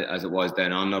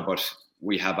down under, but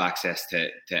we have access to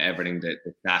everything: the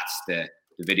stats, the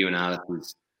video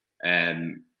analysis,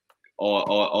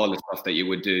 all the stuff that you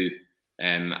would do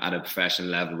at a professional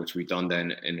level, which we've done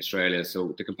down in Australia.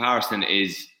 So the comparison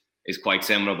is quite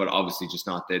similar, but obviously just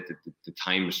not the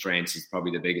time restraints is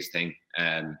probably the biggest thing.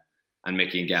 And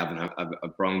Mickey and Gavin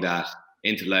have brought that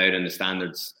into Louth, and the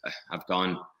standards have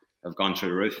gone through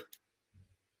the roof.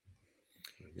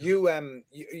 You're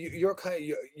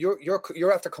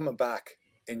after coming back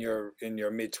in your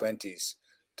mid-20s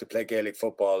to play Gaelic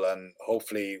football, and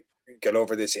hopefully get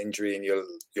over this injury, and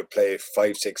you'll play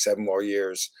 5, 6, 7 more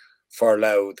years for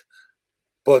Louth.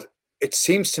 But it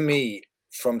seems to me,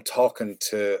 from talking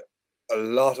to a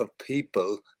lot of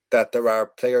people, that there are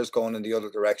players going in the other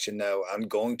direction now, and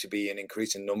going to be in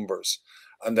increasing numbers,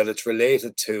 and that it's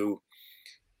related to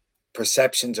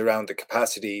perceptions around the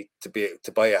capacity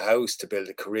to buy a house, to build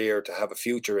a career, to have a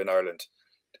future in Ireland.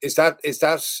 Is that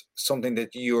something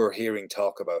that you're hearing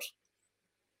talk about?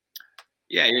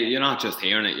 Yeah, you're not just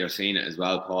hearing it, you're seeing it as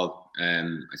well, Paul.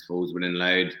 I suppose within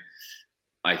Louth,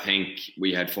 I think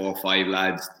we had 4 or 5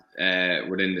 lads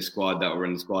within the squad that were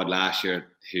in the squad last year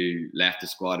who left the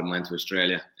squad and went to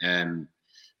Australia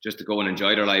just to go and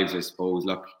enjoy their lives, I suppose.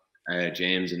 Look,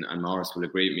 James and Morris will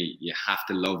agree with me, you have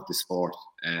to love the sport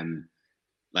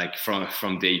like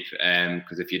from deep,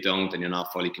 because if you don't and you're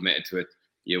not fully committed to it,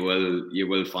 you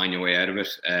will find your way out of it.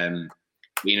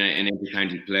 Being an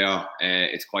inter-county player,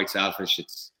 it's quite selfish.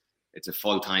 It's a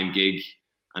full-time gig,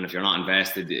 and if you're not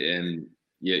invested,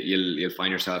 you'll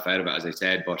find yourself out of it, as I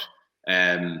said. But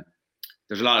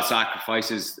there's a lot of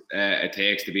sacrifices it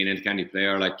takes to be an inter-county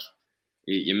player. Like,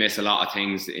 you miss a lot of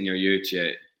things in your youth.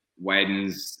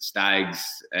 Weddings, stags,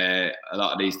 a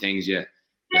lot of these things you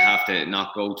have to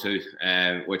not go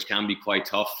to, which can be quite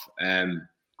tough.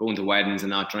 Going to weddings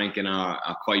and not drinking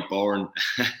are quite boring.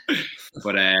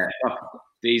 But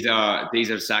these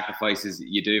are sacrifices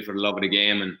you do for the love of the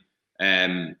game,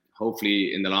 and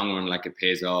hopefully in the long run, like, it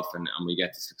pays off and we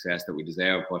get the success that we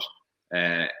deserve. But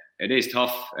it is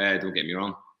tough, don't get me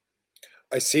wrong.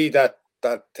 I see that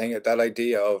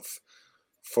idea of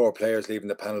 4 players leaving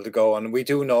the panel to go, and we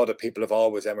do know that people have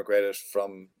always emigrated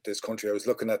from this country. I was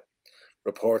looking at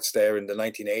reports there in the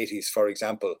 1980s, for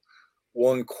example,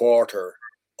 1/4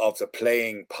 of the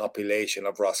playing population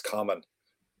of Roscommon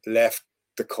left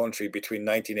the country between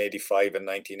 1985 and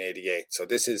 1988. So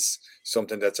this is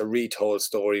something that's a retold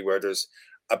story, where there's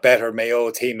a better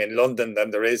Mayo team in London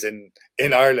than there is in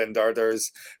Ireland, or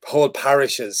there's whole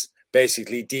parishes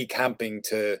basically decamping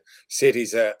to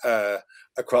cities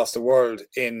across the world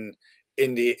in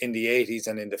the 80s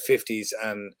and in the 50s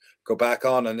and go back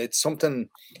on. And it's something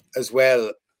as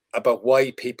well about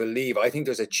why people leave. I think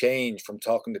there's a change from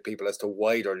talking to people as to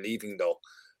why they're leaving though.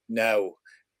 Now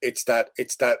it's that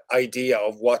idea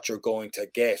of what you're going to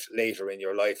get later in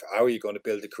your life. How are you going to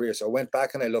build a career? So I went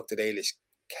back and I looked at Eilish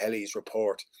Kelly's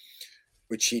report,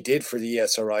 which she did for the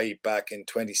ESRI back in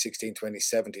 2016,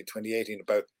 2017, 2018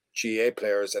 about GA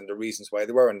players and the reasons why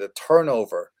they were. And the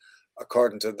turnover,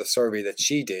 according to the survey that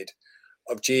she did,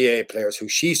 of GA players who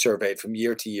she surveyed from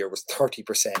year to year was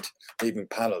 30% leaving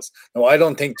panels. Now, I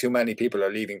don't think too many people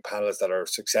are leaving panels that are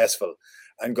successful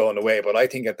and going away, but I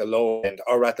think at the low end,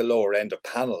 or at the lower end of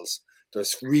panels,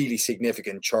 there's really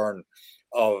significant churn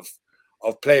of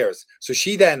players. So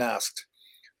she then asked,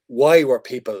 why were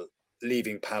people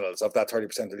leaving panels, of that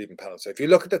 30% are leaving panels? So if you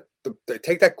look at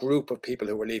take that group of people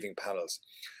who were leaving panels,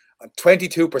 and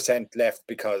 22% left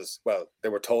because, well, they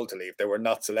were told to leave. They were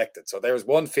not selected. So there was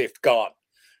 1/5 gone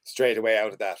straight away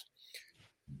out of that.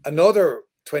 Another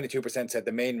 22% said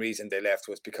the main reason they left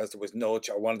was because there was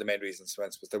one of the main reasons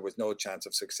was there was no chance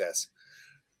of success.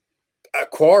 A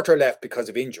quarter left because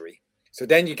of injury. So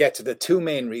then you get to the two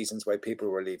main reasons why people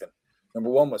were leaving. Number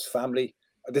one was family.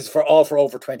 This is for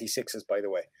over 26s, by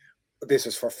the way. This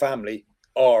is for family,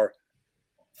 or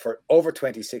for over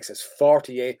 26s,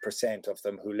 48% of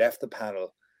them who left the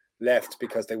panel left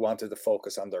because they wanted to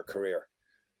focus on their career.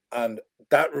 And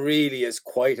that really is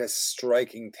quite a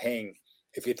striking thing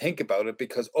if you think about it,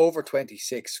 because over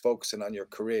 26 focusing on your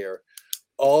career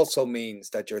also means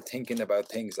that you're thinking about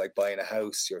things like buying a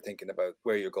house, you're thinking about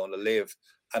where you're going to live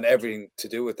and everything to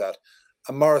do with that.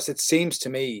 And Maurice, it seems to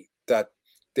me that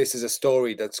this is a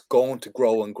story that's going to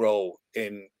grow and grow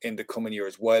in the coming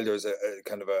years while there's a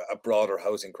kind of a broader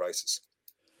housing crisis.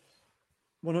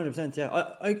 100%, yeah.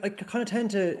 I kind of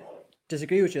tend to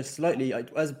disagree with you slightly.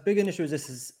 As big an issue as this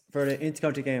is for the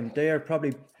inter-county game, they are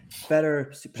probably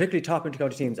better, particularly top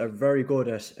inter-county teams are very good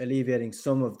at alleviating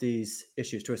some of these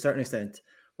issues to a certain extent.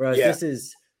 Whereas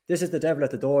this is the devil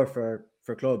at the door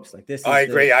for clubs. Like this. I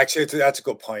agree. Actually, that's a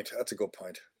good point.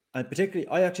 And particularly,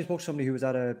 I actually spoke to somebody who was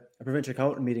at a provincial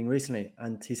accountant meeting recently,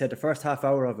 and he said the first half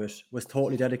hour of it was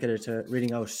totally dedicated to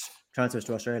reading out transfers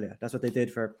to Australia. That's what they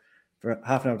did for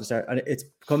half an hour to start. And it's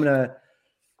becoming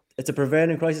it's a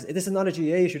prevailing crisis. This is not a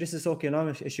GA issue. This is a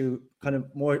socioeconomic issue, kind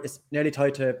of more, it's nearly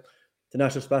tied to the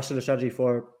national specialist strategy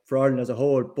for Ireland as a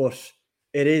whole, but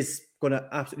it is going to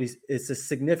absolutely, it's a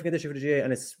significant issue for the GA,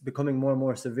 and it's becoming more and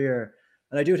more severe.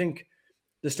 And I do think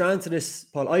the strands to this,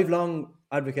 Paul, I've long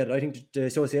advocated, I think the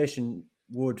association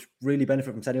would really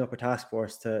benefit from setting up a task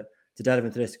force to delve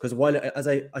into this, because while, as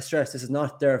I stress, this is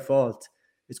not their fault,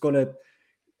 it's going to,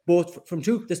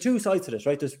 there's two sides to this,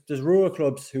 right? There's rural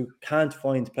clubs who can't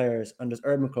find players, and there's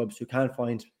urban clubs who can't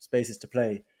find spaces to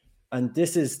play. And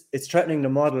it's threatening the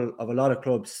model of a lot of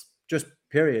clubs, just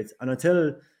period. And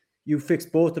until you fix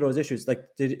both of those issues, like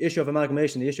the issue of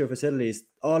amalgamation, the issue of facilities,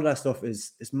 all that stuff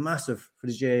is massive for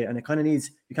the GA. And it kind of needs,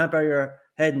 you can't bury your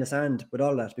head in the sand with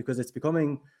all that, because it's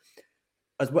becoming,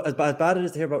 as bad as it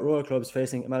is to hear about rural clubs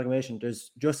facing amalgamation,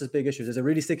 there's just as big issues. There's a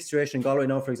really sick situation in Galway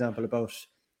now, for example, about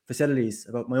facilities,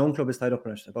 about my own club is tied up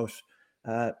in it, about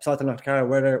South and Lochcarra,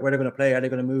 where they're going to play, are they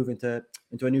going to move into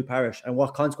a new parish, and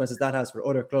what consequences that has for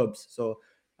other clubs. So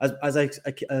as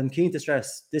I'm keen to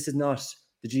stress, this is not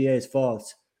the GA's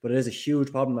fault, but it is a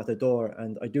huge problem at the door.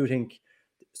 And I do think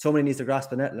somebody needs to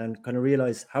grasp the nettle and kind of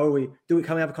realize, can we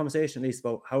have a conversation at least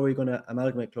about how are we going to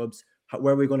amalgamate clubs,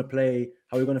 where are we going to play,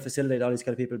 how are we going to facilitate all these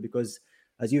kind of people, because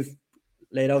as you've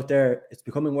laid out there, it's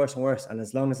becoming worse and worse. And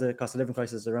as long as the cost of living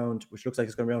crisis is around, which looks like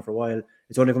it's going to be around for a while,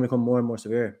 it's only going to become more and more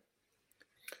severe.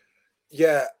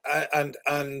 Yeah,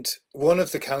 and one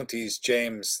of the counties,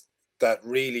 James, that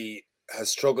really has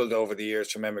struggled over the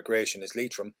years from emigration is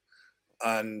Leitrim,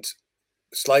 and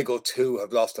Sligo too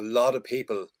have lost a lot of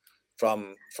people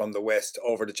from the west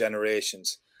over the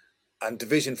generations, and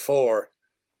Division 4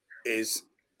 is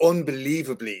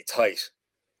unbelievably tight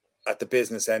at the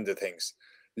business end of things.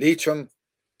 Leitrim,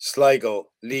 Sligo,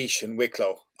 Laois and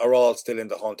Wicklow are all still in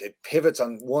the hunt. It pivots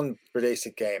on one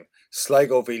basic game,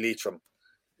 Sligo v Leitrim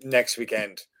next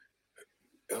weekend.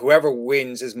 Whoever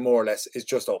wins is more or less is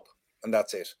just up, and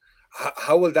that's it.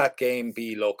 How will that game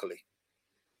be locally?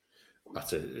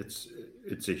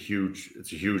 It's a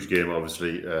huge game,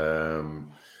 obviously.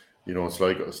 Sligo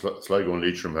and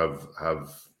Leitrim have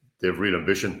they have real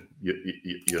ambition,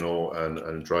 you know,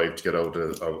 and drive to get out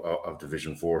of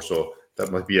Division 4. So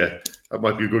that might be a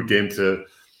good game to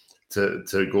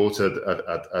go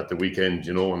to at the weekend,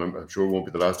 you know, and I'm sure it won't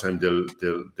be the last time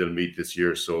they'll meet this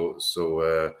year. So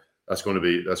that's going to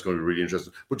be really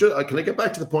interesting. But can I get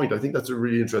back to the point? I think that's a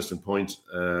really interesting point.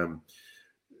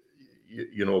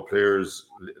 You know, players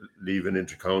leaving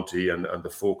intercounty and the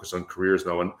focus on careers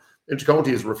now. And intercounty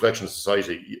is a reflection of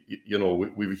society. You know,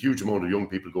 we have a huge amount of young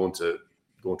people going to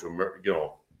America, you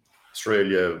know,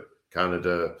 Australia,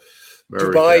 Canada,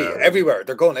 America, Dubai, everywhere.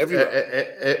 They're going everywhere.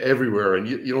 Everywhere. And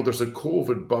you know, there's a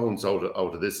COVID bounce out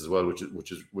of this as well, which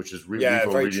is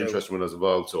really interesting when I was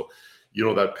involved. So, you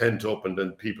know, that pent up, and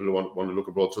then people want to look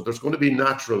abroad. So there's going to be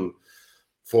natural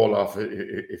fall off,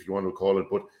 if you want to call it.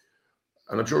 But,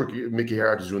 and I'm sure Mickey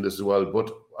Harte is doing this as well,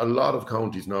 but a lot of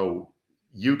counties now,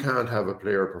 you can't have a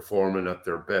player performing at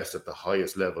their best at the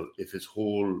highest level if his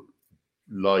whole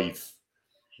lifestyle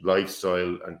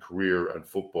and career and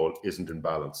football isn't in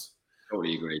balance.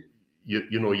 Totally agree.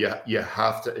 You know, you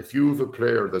have to, if you have a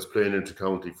player that's playing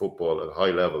intercounty football at a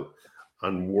high level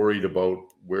and worried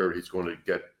about where he's going to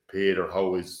get paid or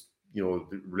how his, you know,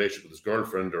 the relationship with his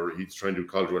girlfriend, or he's trying to do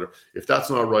college or whatever, if that's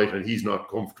not right and he's not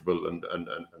comfortable and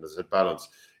there's a balance,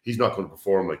 he's not going to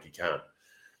perform like he can.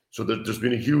 So there's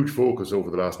been a huge focus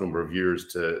over the last number of years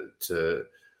to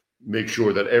make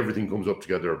sure that everything comes up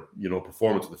together. You know,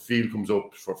 performance of the field comes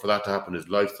up. For that to happen, his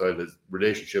lifestyle, his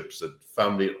relationships, his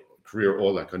family, career,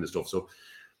 all that kind of stuff. So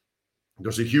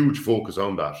there's a huge focus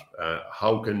on that.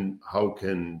 How can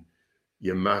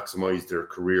you maximize their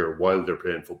career while they're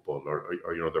playing football, or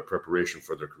you know, their preparation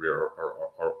for their career,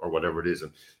 or whatever it is.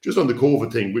 And just on the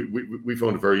COVID thing, we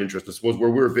found it very interesting. I suppose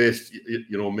where we're based,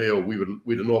 you know, Mayo, we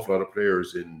had an awful lot of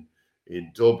players in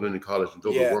Dublin, in college in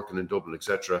Dublin, working in Dublin,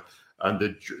 etc. And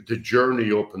the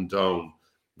journey up and down,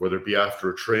 whether it be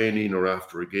after a training or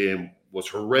after a game, was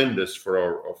horrendous for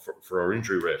our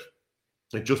injury rate.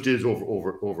 It just is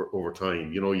over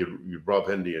time. You know, you Rob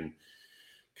Hendy and,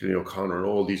 you know, Connor and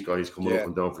all these guys coming up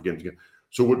and down for games again.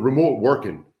 So with remote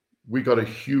working, we got a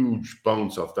huge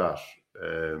bounce off that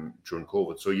during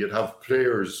COVID. So you'd have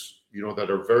players, you know,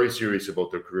 that are very serious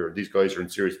about their career. These guys are in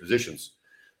serious positions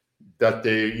that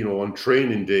they, you know, on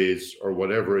training days or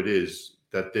whatever it is,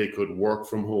 that they could work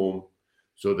from home,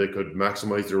 so they could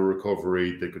maximize their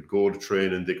recovery. They could go to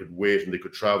training, they could wait, and they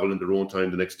could travel in their own time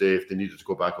the next day if they needed to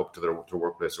go back up to their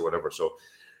workplace or whatever. So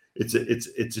it's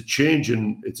a change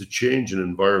in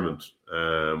environment,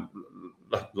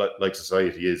 like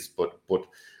society is, but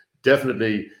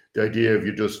definitely the idea of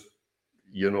you just,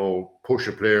 you know, push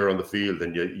a player on the field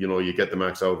and you get the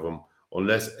max out of him,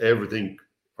 unless everything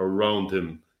around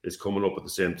him is coming up at the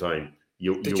same time.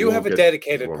 Did you have a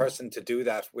dedicated person to do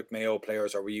that with Mayo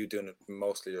players, or were you doing it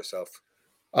mostly yourself?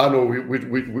 I know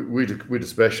we'd a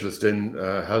specialist in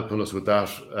helping us with that.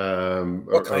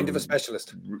 What kind of a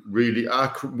specialist? Really,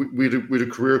 we'd a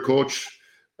career coach,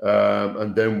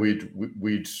 and then we'd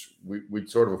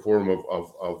sort of a forum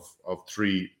of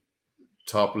three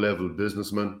top level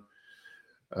businessmen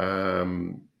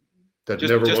that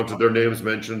never wanted their names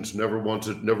mentioned, never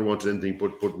wanted anything,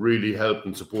 but really helped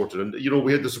and supported. And you know,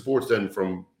 we had the supports then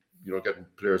from, you know, getting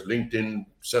players LinkedIn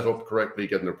set up correctly,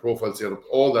 getting their profiles set up,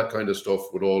 all that kind of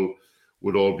stuff would all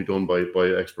be done by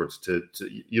experts to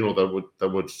you know,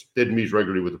 they'd meet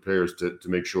regularly with the players to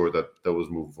make sure that was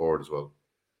moving forward as well.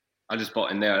 I'll just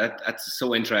put in there, that's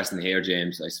so interesting to hear,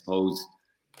 James. I suppose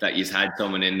that you've had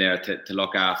someone in there to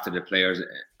look after the players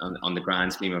on the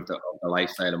grand scheme of the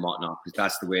lifestyle and whatnot, because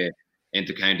that's the way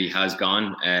intercounty has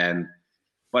gone.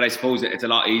 But I suppose it's a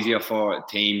lot easier for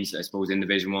teams, I suppose, in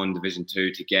Division 1, Division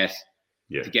 2 to get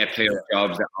player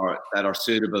jobs that are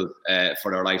suitable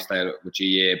for their lifestyle with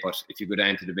GA. But if you go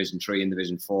down to Division 3 and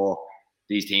Division 4,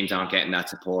 these teams aren't getting that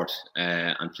support,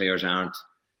 and players aren't.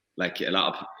 Like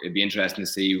it'd be interesting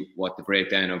to see what the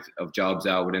breakdown of jobs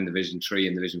are within Division 3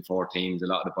 and Division 4 teams. A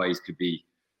lot of the boys could be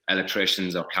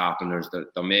electricians or carpenters.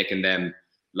 They're making them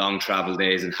long travel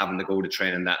days and having to go to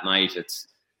training that night.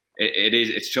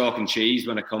 It's chalk and cheese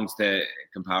when it comes to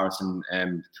comparison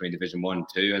between Division 1,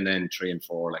 2, and then 3 and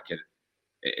 4. Like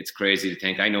it's crazy to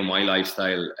think. I know my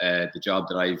lifestyle, the job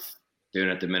that I've doing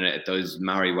at the minute, it does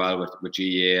marry well with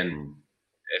GA. And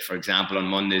for example, on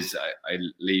Mondays, I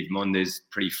leave Mondays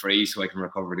pretty free so I can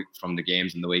recover from the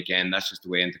games in the weekend. That's just the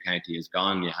way intercounty has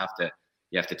gone. You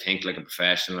have to think like a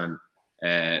professional, and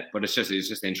but it's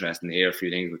just interesting to hear a few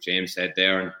things what James said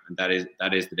there, and that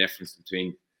is the difference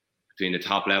between the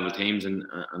top level teams and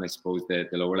I suppose the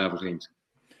lower level teams.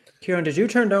 Kieran, did you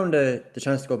turn down the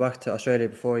chance to go back to Australia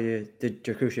before you did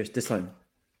your cruciate this time?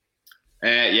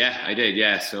 Yeah, I did.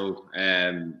 Yeah, so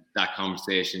that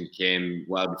conversation came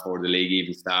well before the league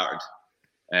even started,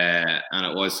 and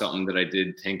it was something that I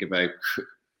did think about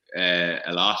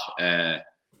a lot.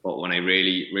 But when I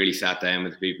really sat down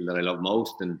with the people that I love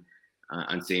most and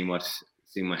seeing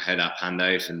how that panned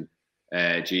out, and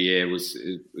GA was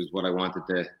what I wanted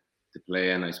to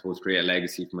play, and I suppose create a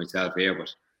legacy for myself here.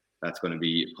 But that's going to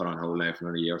be put on hold now for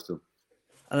another year or so.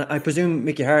 And I presume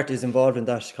Mickey Harte is involved in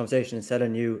that conversation and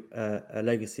selling you a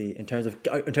legacy in terms of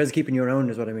keeping you around,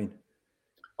 is what I mean.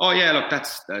 Oh yeah, look,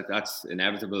 that's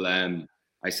inevitable.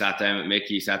 I sat down with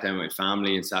Mickey, sat down with my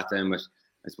family, and sat down with,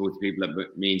 I suppose, the people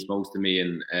that means most to me.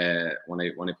 And when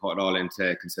I put it all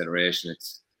into consideration,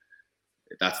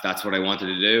 that's what I wanted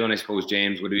to do. And I suppose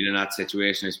James would have been in that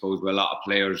situation. I suppose with a lot of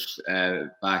players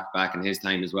back in his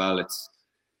time as well. It's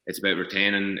about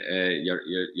retaining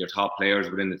your top players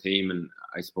within the team, and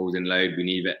I suppose in Louth we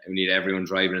need everyone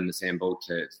driving in the same boat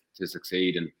to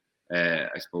succeed. And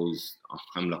I suppose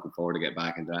I'm looking forward to get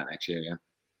back into that next year. Yeah.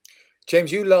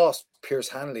 James, you lost Pierce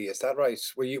Hanley, is that right?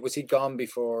 Was he gone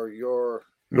before your?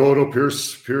 No.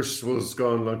 Pierce was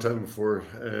gone a long time before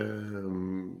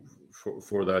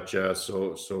for that. Yeah.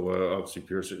 So obviously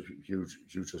Pierce, huge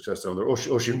success down there.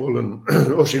 Oisin Mullen.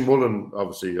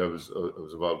 Obviously, I was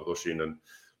involved with Oisin, and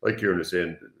like Kieran is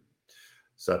saying,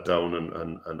 sat down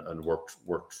and worked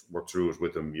through it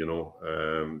with him,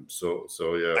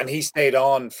 So yeah. And he stayed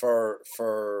on for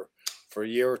a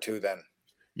year or two then.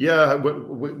 Yeah,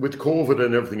 with COVID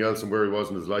and everything else and where he was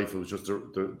in his life, it was just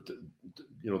the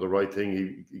right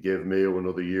thing. He gave Mayo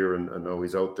another year, and now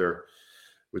he's out there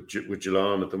with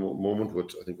Geelong at the moment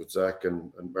with Zach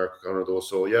and Mark O'Connor though.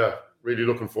 So yeah, really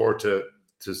looking forward to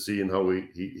seeing how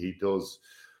he does.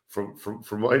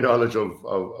 From my knowledge of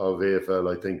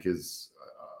AFL, I think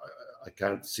I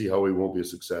can't see how he won't be a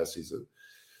success. He's a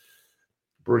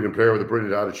brilliant player with a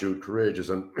brilliant attitude, courageous,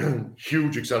 and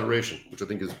huge acceleration, which I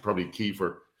think is probably key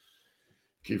for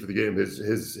the game. His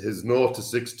 0 to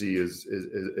 60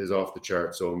 is off the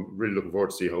chart. So I'm really looking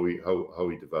forward to see how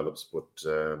he develops. But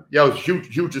yeah, it was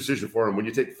a huge decision for him when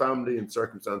you take family and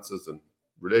circumstances and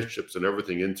relationships and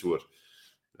everything into it.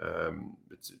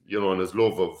 It's and his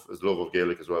love of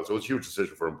Gaelic as well. So it's a huge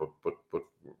decision for him. But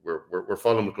we're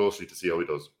following him closely to see how he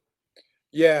does.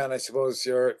 Yeah, and I suppose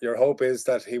your hope is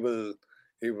that he will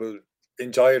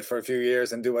enjoy it for a few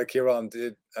years and do what Kieran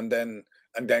did, and then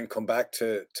come back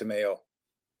to Mayo.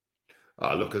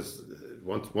 Look,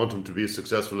 want him to be as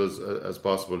successful as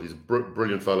possible. He's a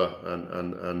brilliant fella,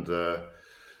 and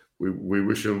we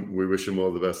wish him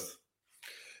all the best.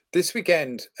 This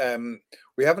weekend,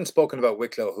 we haven't spoken about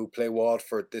Wicklow, who play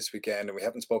Waterford this weekend, and we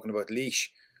haven't spoken about Laois,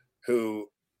 who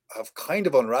have kind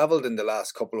of unravelled in the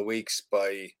last couple of weeks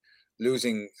by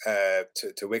losing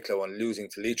to Wicklow and losing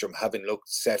to Leitrim, having looked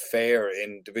set fair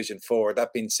in Division 4.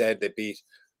 That being said, they beat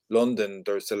London.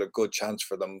 There's still a good chance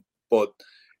for them, but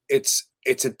it's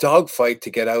a dogfight to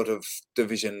get out of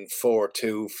Division 4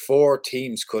 too. 4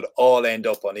 teams could all end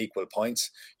up on equal points.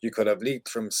 You could have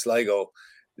Leitrim, Sligo,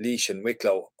 Laois and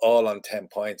Wicklow all on 10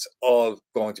 points, all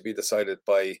going to be decided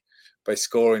by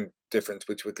scoring difference,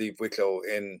 which would leave Wicklow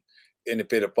in a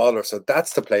bit of bother. So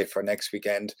that's the play for next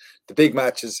weekend. The big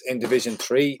matches in Division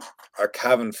 3 are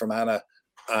Cavan, Fermanagh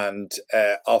and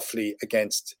Offaly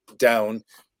against Down.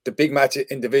 The big match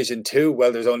in Division 2,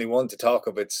 well, there's only one to talk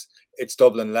of. It's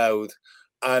Dublin Louth.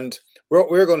 And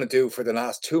what we're going to do for the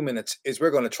last 2 minutes is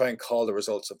we're going to try and call the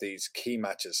results of these key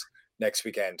matches next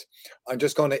weekend. I'm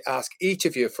just going to ask each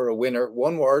of you for a winner,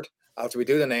 one word, after we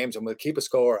do the names, and we'll keep a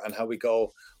score and how we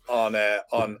go on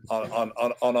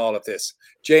all of this.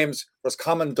 James,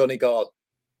 Roscommon, Donegal.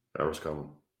 Roscommon.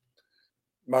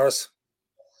 Morris.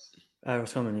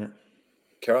 Roscommon, yeah.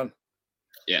 Kieran.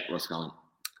 Yeah, Roscommon.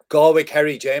 Galway,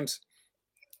 Kerry, James.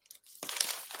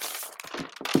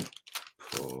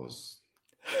 Pause.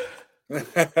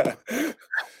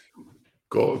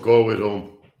 Go with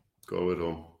home.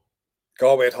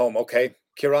 Galway at home, okay.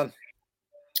 Kieran.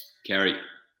 Kerry.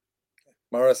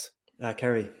 Morris.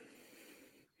 Kerry.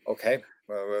 Okay,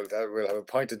 well, we'll have a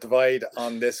point to divide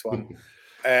on this one.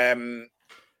 On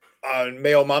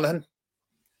Mayo Monaghan.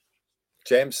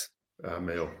 James.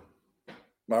 Mayo.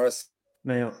 Morris.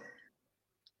 Mayo.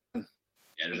 Yeah,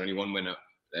 there's only one winner.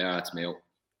 Yeah, it's Mayo.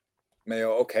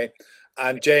 Mayo, okay.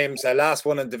 And James, last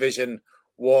one in Division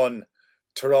 1,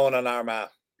 Tyrone and Armagh.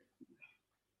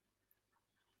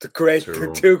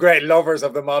 The two great lovers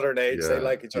of the modern age. Yeah, they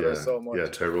like each other so much. Yeah,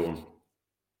 Tyrone.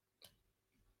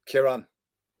 Kieran.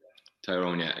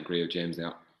 Tyrone, yeah, I agree with James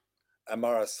now. And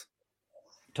Morris.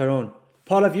 Tyrone.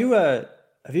 Paul, have you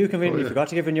conveniently forgot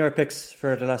to give in your picks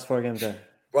for the last 4 games there?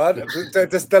 Well,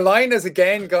 the line has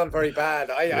again gone very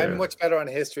bad. I'm much better on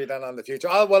history than on the future.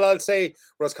 I'll say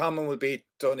Roscommon will beat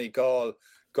Donegal,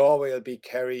 Galway will beat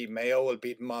Kerry, Mayo will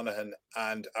beat Monaghan,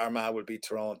 and Armagh will beat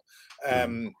Tyrone.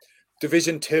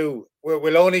 Division 2,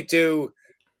 we'll only do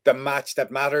the match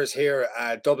that matters here.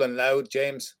 Dublin Louth,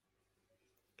 James.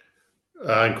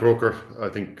 And Croker, I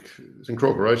think it's in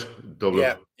Croker, right?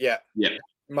 Dublin. Yeah.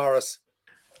 Morris.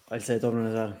 I'd say Dublin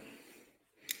as well.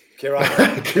 Kieran. I'm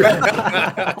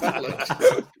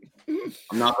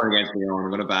not going against me. I'm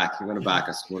going to back. I'm going to back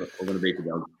us. We're going to beat the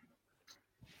Dublin.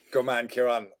 Good man,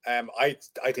 Kieran. I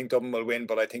think Dublin will win,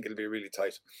 but I think it'll be really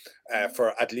tight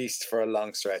for at least for a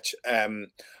long stretch.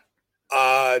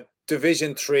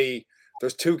 Division 3,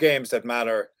 there's 2 games that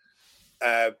matter.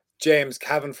 James,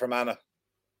 Cavan, Fermanagh.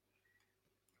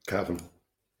 Cavan.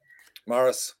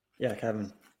 Morris. Yeah,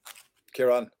 Cavan.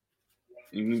 Kieran.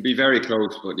 It would be very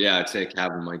close, but yeah, I'd say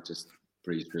Cavan might just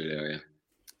breeze through there.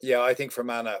 Yeah, I think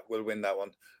Fermanagh will win that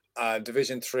one.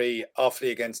 Division 3,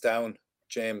 Offaly against Down.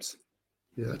 James.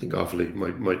 Yeah, I think Offaly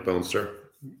might bounce there.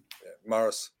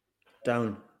 Morris.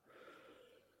 Down.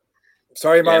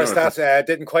 Sorry, Morris,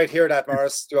 didn't quite hear that,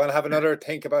 Morris. Do you want to have another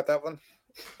think about that one?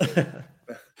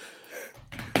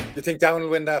 You think Down will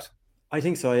win that? I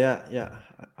think so. Yeah.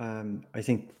 I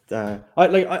think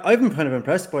I've been kind of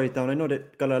impressed by Down. I know they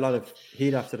got a lot of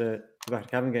heat after the back to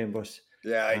Cavan game, but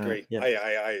yeah, I agree. Yeah.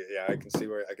 I can see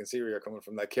where you're coming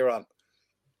from. That Kieran.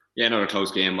 Yeah, another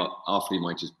close game. Offaly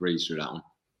might just breeze through that one.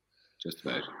 Just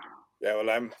about. Yeah, well,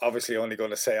 I'm obviously only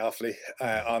going to say Offaly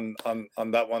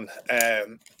on that one.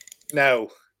 Now,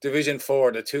 Division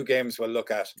 4, the 2 games we'll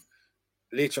look at.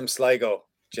 Leitrim, Sligo,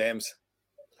 James.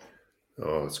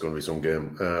 Oh, it's going to be some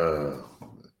game.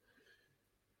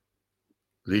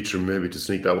 Leitrim maybe to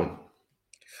sneak that one.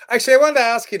 Actually, I wanted to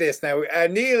ask you this now.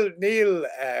 Neil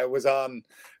was on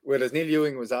with us. Neil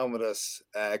Ewing was on with us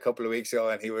a couple of weeks ago,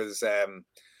 and he was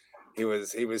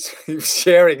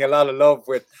sharing a lot of love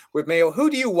with Mayo. Who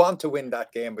do you want to win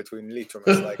that game between Leitrim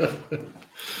and Sligo?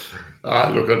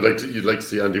 Look, you'd like to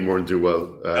see Andy Moran do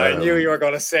well. I knew you were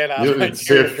going to say that.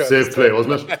 Safe play,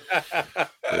 wasn't it?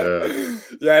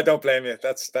 Yeah, don't blame you.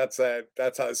 That's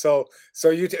how. So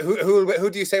you who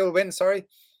do you say will win? Sorry,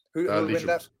 who will win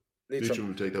that? Leitrim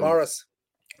will take that. Morris.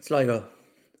 Sligo.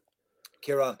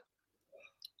 Kieran.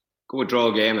 Go with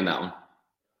draw game in that one.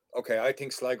 Okay, I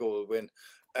think Sligo will win.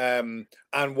 And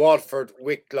Waterford,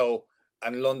 Wicklow,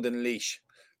 and London Laois.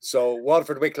 So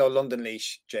Waterford, Wicklow, London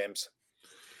Laois, James.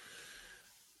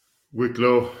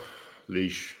 Wicklow,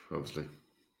 Laois, obviously.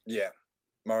 Yeah,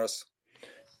 Morris.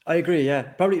 I agree. Yeah,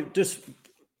 probably just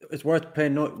it's worth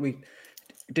playing. We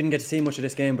didn't get to see much of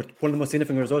this game, but one of the most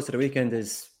significant results of the weekend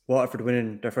is Waterford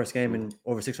winning their first game in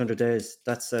over 600 days.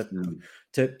 That's to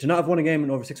not have won a game in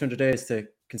over 600 days, to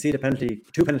concede a penalty,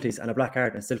 2 penalties and a black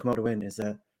card, and still come out to win is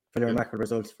a very remarkable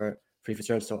result for Free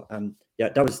Fitzgerald. So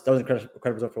that was an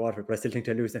incredible result for Waterford, but I still think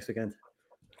they'll lose next weekend.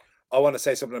 I want to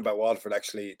say something about Waterford.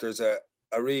 Actually, there's a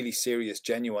really serious,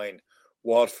 genuine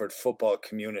Waterford football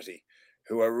community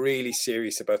who are really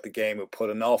serious about the game, who put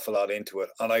an awful lot into it,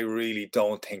 and I really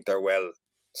don't think they're well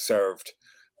served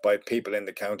by people in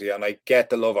the county. And I get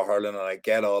the love of hurling and I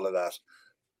get all of that,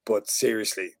 but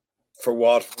seriously, for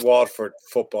Waterford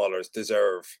footballers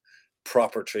deserve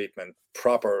proper treatment,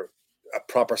 proper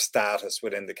status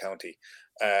within the county,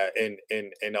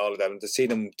 in all of that, and to see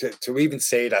them to even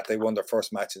say that they won their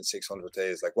first match in 600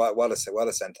 days, like what a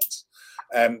sentence.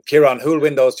 Kieran, who will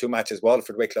win those 2 matches?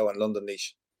 Waterford, Wicklow, and London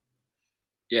Laois.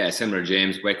 Yeah, similar,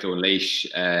 James. Wicklow and Laois.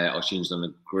 Oisin's done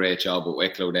a great job with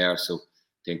Wicklow there, so I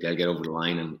think they'll get over the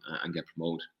line and get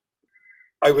promoted.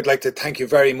 I would like to thank you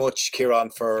very much, Kieran,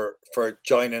 for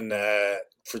joining the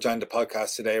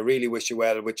podcast today. I really wish you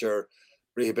well with your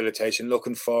rehabilitation.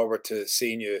 Looking forward to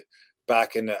seeing you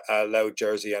back in a Louth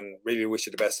jersey, and really wish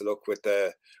you the best of luck with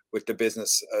the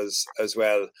business as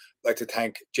well. I'd like to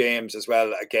thank James as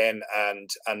well again,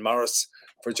 and Morris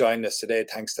for joining us today.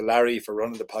 Thanks to Larry for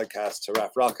running the podcast, to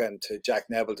Raf Rocca, and to Jack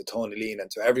Neville, to Tony Lean, and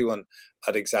to everyone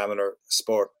at Examiner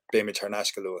Sport Beamich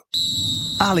Harnashkalua.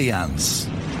 Allianz,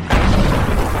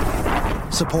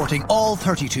 supporting all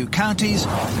 32 counties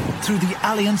through the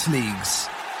Allianz Leagues.